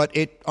see, but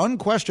it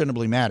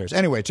unquestionably matters.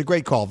 Anyway, it's a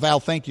great call.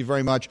 Val, thank you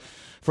very much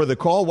for the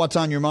call. What's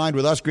on your mind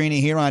with us, Greeny,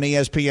 here on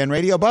ESPN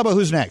Radio? Bubba,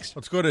 who's next?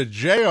 Let's go to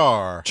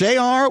JR.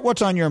 JR,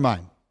 what's on your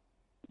mind?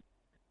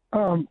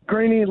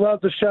 Greeny,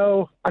 love the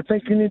show. I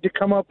think you need to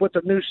come up with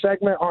a new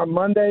segment on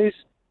Mondays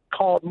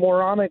called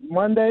Moronic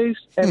Mondays,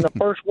 and the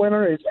first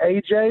winner is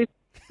AJ.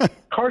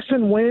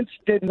 Carson Wentz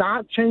did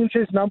not change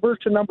his number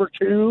to number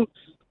 2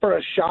 for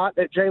a shot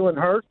at Jalen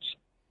Hurts.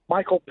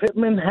 Michael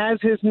Pittman has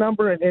his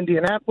number in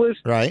Indianapolis.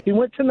 Right. He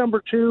went to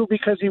number 2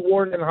 because he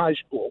wore it in high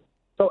school.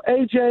 So,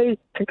 AJ,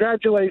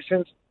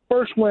 congratulations.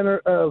 First winner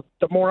of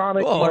the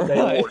Moronic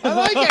Monday Award. I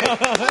like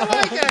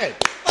it.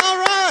 All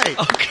right.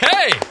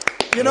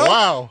 Okay.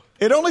 Wow.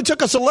 It only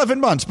took us 11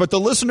 months, but the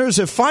listeners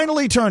have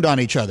finally turned on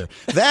each other.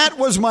 That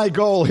was my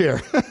goal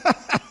here.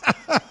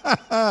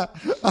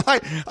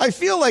 I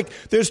feel like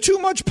there's too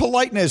much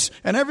politeness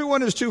and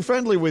everyone is too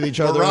friendly with each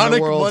other in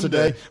the world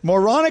today.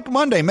 Moronic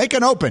Monday. Make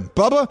an open.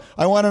 Bubba,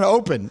 I want an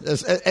open.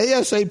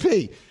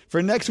 ASAP.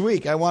 For next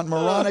week, I want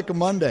Moronic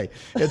Monday.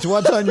 It's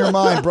What's on Your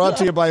Mind, brought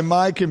to you by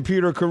My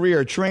Computer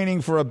Career,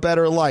 training for a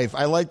better life.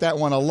 I like that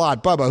one a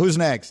lot. Bubba, who's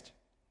next?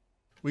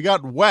 We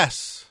got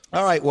Wes.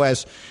 All right,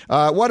 Wes.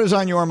 What is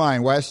on your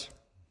mind, Wes?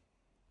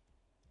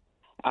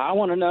 I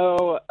want to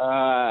know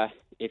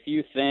if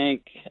you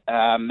think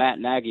Matt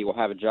Nagy will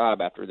have a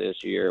job after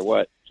this year,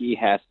 what he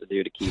has to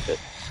do to keep it.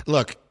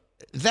 Look,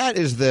 that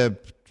is the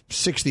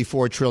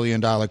 $64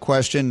 trillion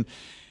question.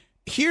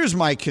 Here's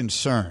my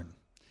concern,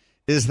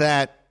 is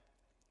that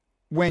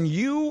when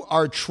you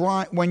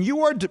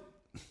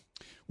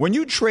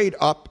trade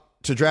up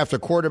to draft a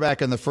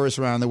quarterback in the first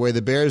round the way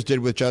the Bears did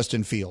with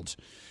Justin Fields,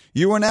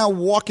 you are now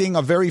walking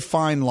a very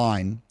fine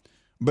line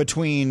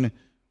between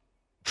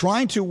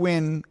trying to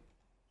win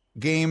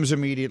games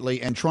immediately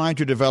and trying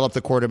to develop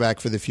the quarterback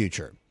for the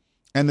future.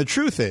 And the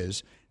truth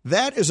is,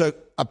 that is a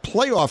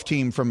playoff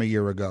team from a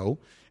year ago,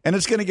 and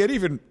it's going to get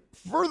even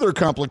further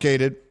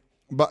complicated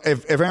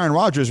if Aaron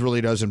Rodgers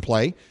really doesn't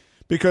play,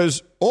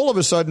 because all of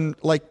a sudden,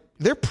 like,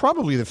 they're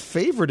probably the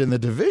favorite in the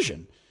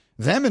division.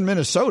 Them in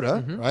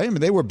Minnesota, right? I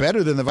mean, they were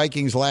better than the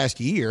Vikings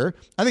last year.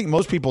 I think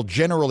most people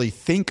generally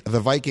think the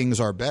Vikings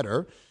are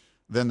better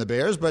than the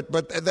Bears, but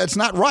that's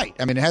not right.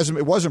 I mean,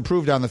 it wasn't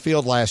proved on the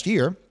field last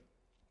year.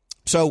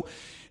 So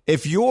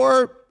if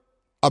you're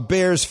a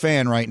Bears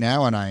fan right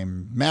now, and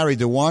I'm married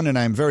to one and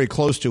I'm very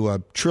close to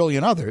a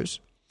trillion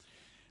others,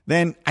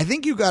 then I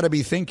think you got to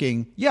be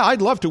thinking, yeah,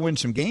 I'd love to win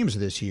some games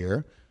this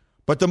year,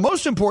 but the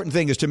most important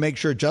thing is to make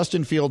sure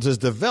Justin Fields is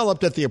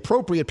developed at the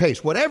appropriate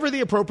pace, whatever the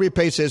appropriate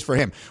pace is for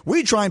him.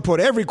 We try and put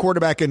every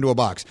quarterback into a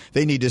box.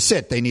 They need to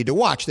sit. They need to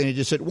watch. They need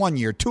to sit 1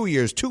 year, 2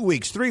 years, 2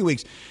 weeks, 3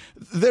 weeks.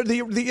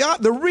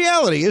 The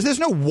reality is there's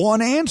no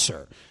one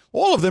answer.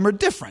 All of them are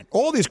different.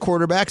 All these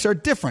quarterbacks are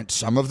different.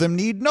 Some of them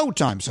need no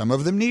time. Some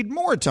of them need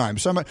more time.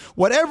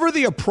 Whatever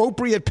the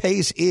appropriate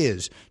pace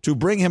is to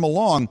bring him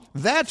along,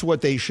 that's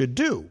what they should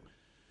do.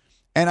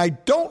 And I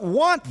don't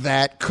want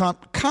that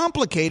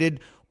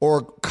complicated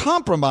or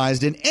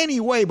compromised in any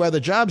way by the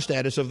job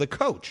status of the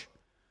coach.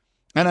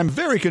 And I'm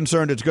very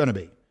concerned it's going to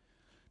be.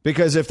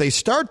 Because if they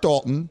start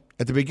Dalton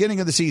at the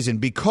beginning of the season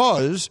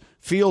because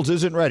Fields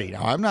isn't ready,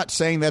 now I'm not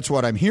saying that's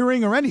what I'm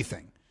hearing or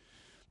anything,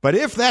 but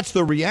if that's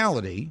the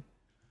reality,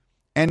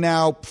 and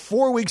now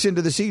 4 weeks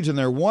into the season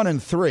they're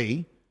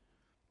 1-3,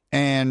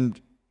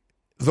 and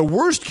the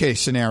worst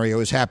case scenario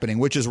is happening,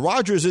 which is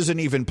Rodgers isn't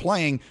even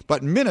playing,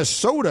 but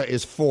Minnesota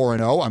is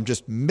 4-0. I'm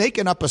just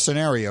making up a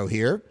scenario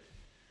here.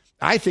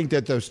 I think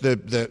that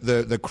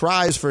the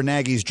cries for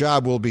Nagy's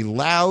job will be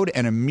loud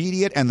and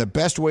immediate, and the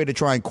best way to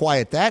try and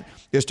quiet that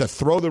is to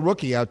throw the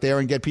rookie out there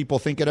and get people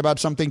thinking about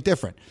something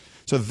different.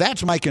 So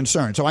that's my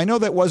concern. So I know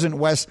that wasn't,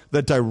 Wes,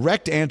 the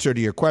direct answer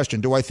to your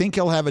question. Do I think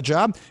he'll have a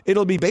job?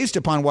 It'll be based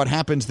upon what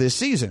happens this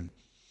season.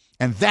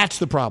 And that's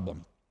the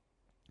problem.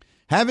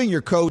 Having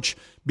your coach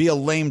be a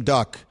lame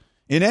duck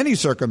in any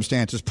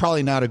circumstance is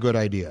probably not a good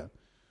idea.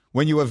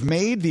 When you have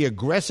made the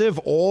aggressive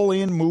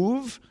all-in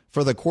move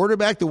for the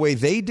quarterback the way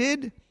they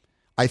did,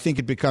 I think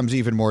it becomes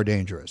even more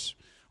dangerous.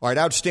 All right,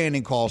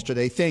 outstanding calls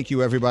today. Thank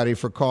you, everybody,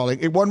 for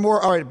calling. One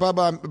more. All right,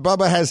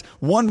 Bubba has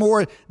one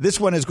more. This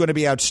one is going to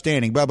be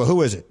outstanding. Bubba,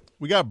 who is it?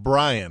 We got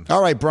Brian.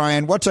 All right,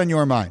 Brian, what's on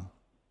your mind?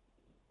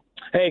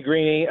 Hey,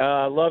 Greeny.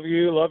 Love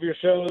you. Love your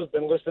shows.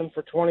 Been listening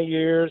for 20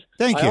 years.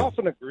 Thank you. I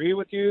often agree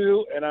with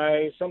you, and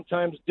I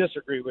sometimes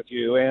disagree with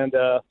you. And,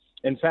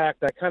 in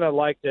fact, I kind of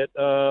liked it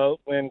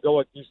when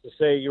Goic used to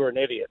say you were an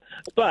idiot.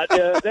 But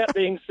that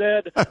being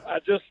said, I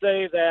just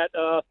say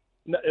that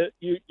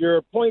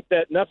your point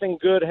that nothing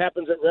good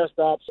happens at rest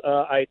stops,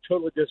 I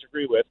totally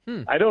disagree with.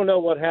 I don't know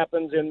what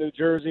happens in New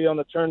Jersey on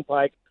the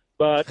Turnpike,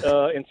 but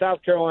in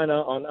South Carolina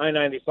on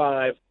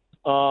I-95,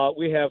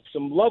 we have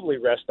some lovely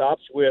rest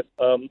stops with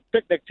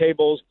picnic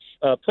tables,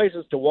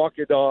 places to walk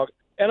your dog.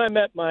 And I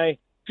met my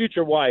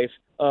future wife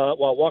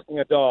while walking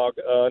a dog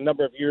a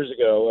number of years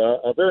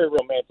ago. A very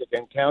romantic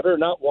encounter,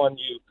 not one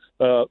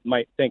you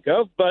might think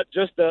of, but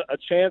just a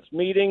chance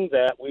meeting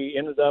that we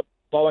ended up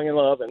falling in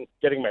love and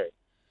getting married.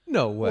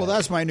 No way. Well,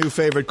 that's my new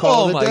favorite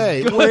call of the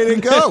day. Way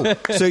to go.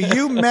 So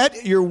you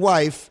met your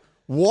wife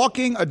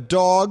walking a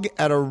dog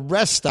at a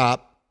rest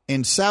stop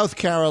in South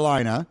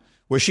Carolina.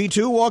 Was she,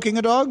 too, walking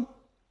a dog?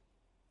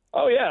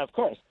 Oh, yeah, of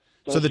course.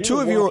 So the two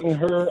of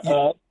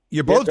you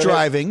you're both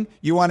driving.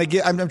 You want to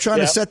get. I'm trying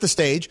to set the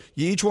stage.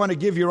 You each want to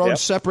give your own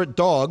separate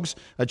dogs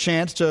a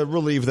chance to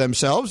relieve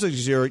themselves.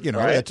 It's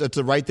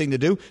the right thing to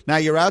do. Now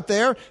you're out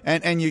there,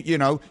 and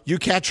you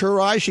catch her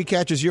eye, she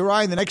catches your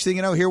eye, and the next thing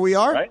you know, here we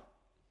are. Right.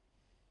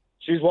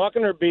 She's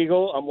walking her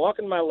beagle. I'm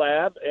walking my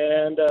lab,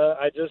 and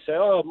I just say,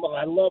 "Oh,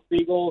 I love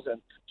beagles," and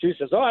she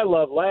says, "Oh, I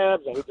love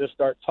labs," and we just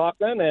start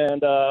talking,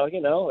 and that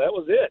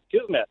was it.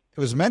 Kismet. It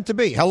was meant to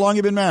be. How long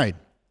you been married?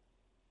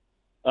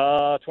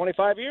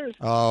 25 years.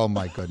 Oh,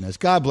 my goodness.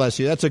 God bless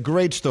you. That's a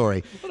great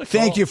story.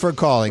 Thank you for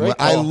calling.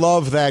 I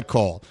love that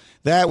call.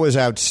 That was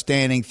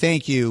outstanding.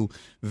 Thank you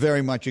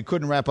very much. You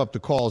couldn't wrap up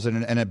the calls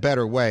in a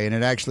better way, and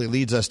it actually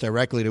leads us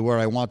directly to where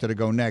I wanted to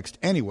go next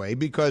anyway,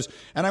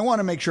 and I want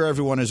to make sure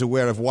everyone is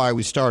aware of why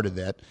we started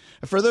that.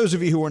 For those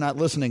of you who were not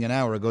listening an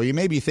hour ago, you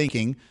may be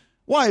thinking,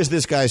 why is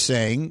this guy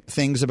saying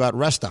things about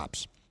rest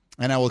stops?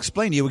 And I will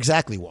explain to you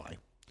exactly why.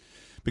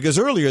 Because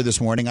earlier this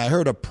morning, I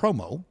heard a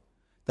promo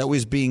that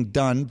was being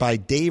done by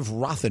Dave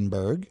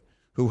Rothenberg,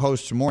 who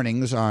hosts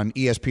mornings on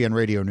ESPN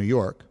Radio New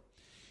York,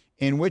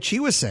 in which he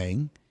was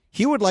saying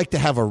he would like to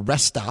have a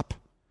rest stop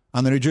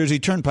on the New Jersey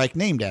Turnpike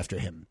named after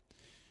him.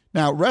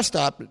 Now, rest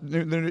stop,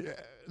 the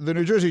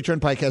New Jersey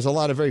Turnpike has a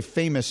lot of very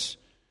famous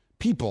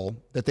people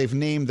that they've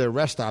named their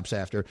rest stops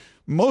after.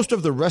 Most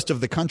of the rest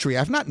of the country,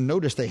 I've not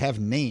noticed they have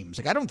names.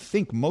 I don't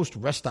think most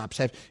rest stops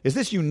have. Is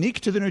this unique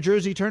to the New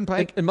Jersey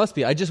Turnpike? It must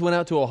be. I just went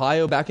out to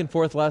Ohio back and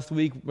forth last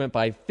week, went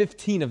by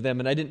 15 of them,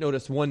 and I didn't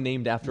notice one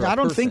named after a person.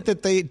 I don't think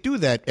that they do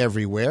that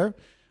everywhere.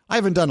 I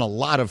haven't done a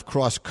lot of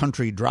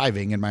cross-country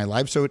driving in my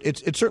life, so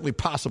it's certainly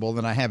possible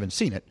that I haven't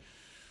seen it.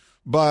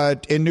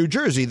 But in New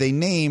Jersey,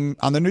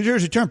 on the New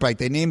Jersey Turnpike,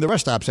 they name the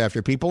rest stops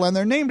after people, and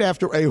they're named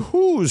after a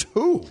who's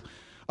who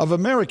of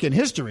American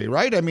history,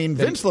 right? I mean,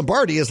 Vince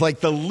Lombardi is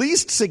like the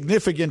least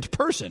significant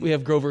person. We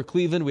have Grover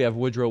Cleveland, we have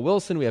Woodrow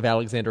Wilson, we have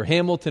Alexander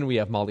Hamilton, we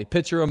have Molly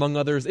Pitcher, among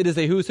others. It is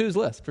a who's who's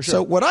list, for sure.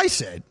 So what I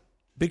said,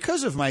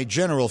 because of my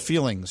general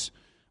feelings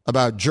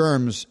about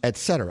germs,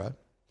 etc.,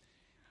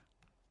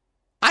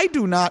 I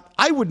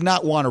would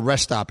not want a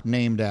rest stop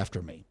named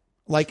after me.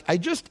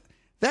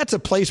 That's a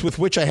place with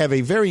which I have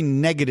a very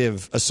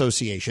negative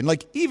association.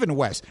 Like even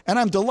Wes, and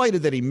I'm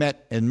delighted that he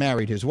met and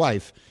married his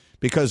wife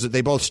because they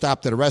both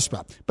stopped at a rest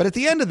stop. But at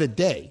the end of the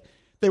day,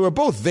 they were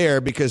both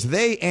there because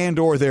they and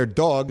or their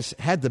dogs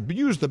had to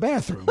use the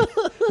bathroom,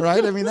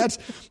 right? I mean,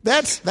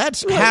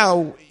 that's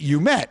how you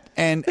met,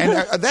 and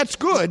that's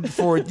good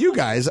for you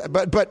guys.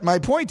 But my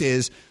point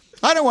is,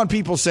 I don't want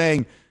people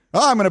saying,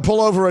 "Oh, I'm going to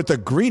pull over at the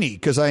Greenie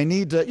because I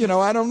need to."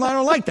 I don't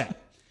like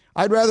that.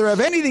 I'd rather have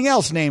anything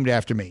else named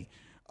after me.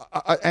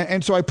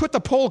 And so I put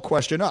the poll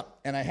question up,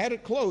 and I had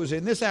it close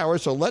in this hour.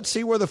 So let's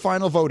see where the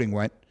final voting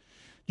went.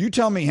 You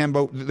tell me,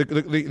 Hembo,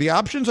 the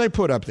options I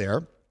put up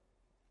there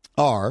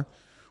are,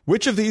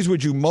 which of these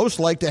would you most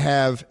like to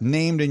have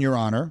named in your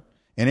honor?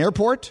 An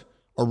airport,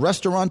 a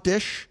restaurant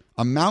dish,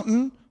 a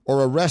mountain,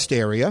 or a rest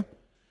area?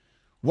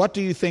 What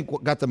do you think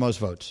got the most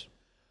votes?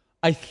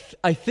 I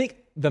think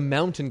the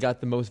Mountain got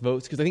the most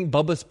votes because I think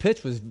Bubba's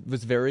pitch was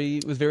very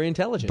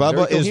intelligent.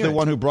 Bubba very is the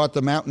one who brought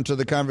the Mountain to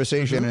the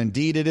conversation, and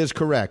indeed it is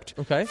correct.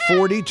 Okay.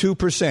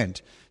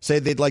 42% say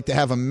they'd like to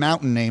have a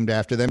mountain named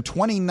after them.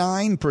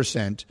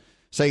 29%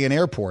 say an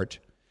airport.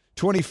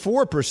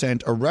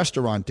 24% a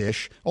restaurant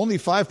dish. Only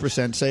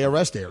 5% say a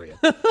rest area.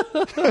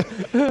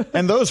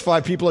 And those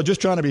 5 people are just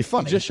trying to be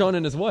funny. Just Sean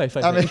and his wife,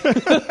 I think.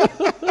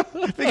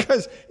 mean,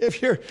 because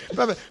if you're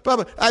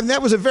Bubba, and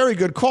that was a very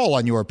good call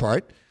on your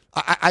part.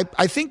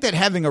 I think that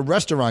having a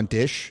restaurant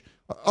dish,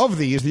 of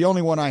these, the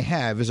only one I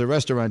have is a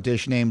restaurant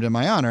dish named in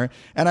my honor,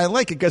 and I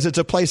like it because it's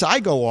a place I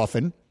go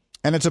often,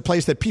 and it's a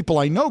place that people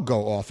I know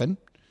go often,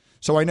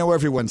 so I know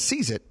everyone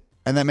sees it,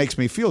 and that makes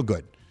me feel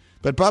good.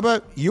 But,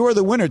 Bubba, you are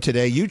the winner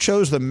today. You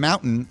chose the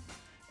Mountain,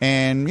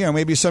 and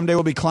maybe someday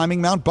we'll be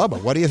climbing Mount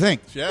Bubba. What do you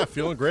think? Yeah,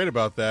 feeling great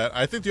about that.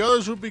 I think the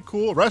others would be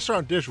cool.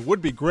 Restaurant dish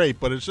would be great,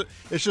 but it's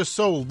just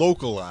so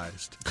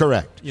localized.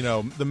 Correct.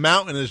 The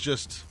Mountain is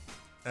just...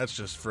 That's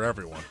just for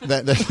everyone.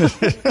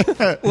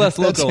 Less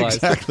localized.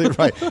 That's exactly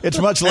right. It's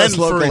much less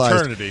localized.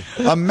 For eternity.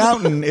 A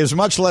mountain is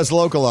much less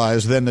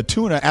localized than the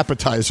tuna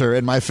appetizer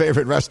in my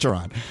favorite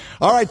restaurant.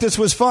 All right, this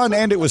was fun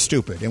and it was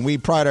stupid, and we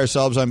pride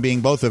ourselves on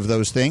being both of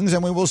those things,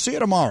 and we will see you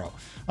tomorrow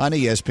on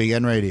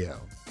ESPN Radio.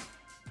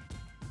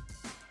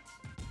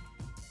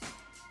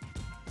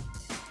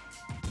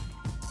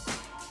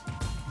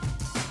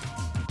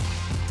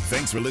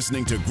 Thanks for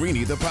listening to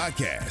Greeny the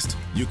podcast.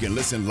 You can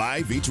listen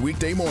live each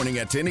weekday morning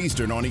at 10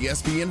 Eastern on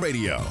ESPN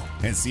Radio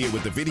and see it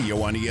with the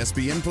video on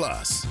ESPN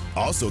Plus.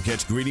 Also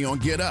catch Greeny on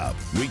Get Up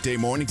weekday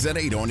mornings at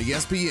 8 on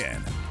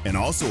ESPN and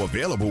also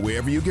available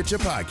wherever you get your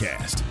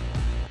podcast.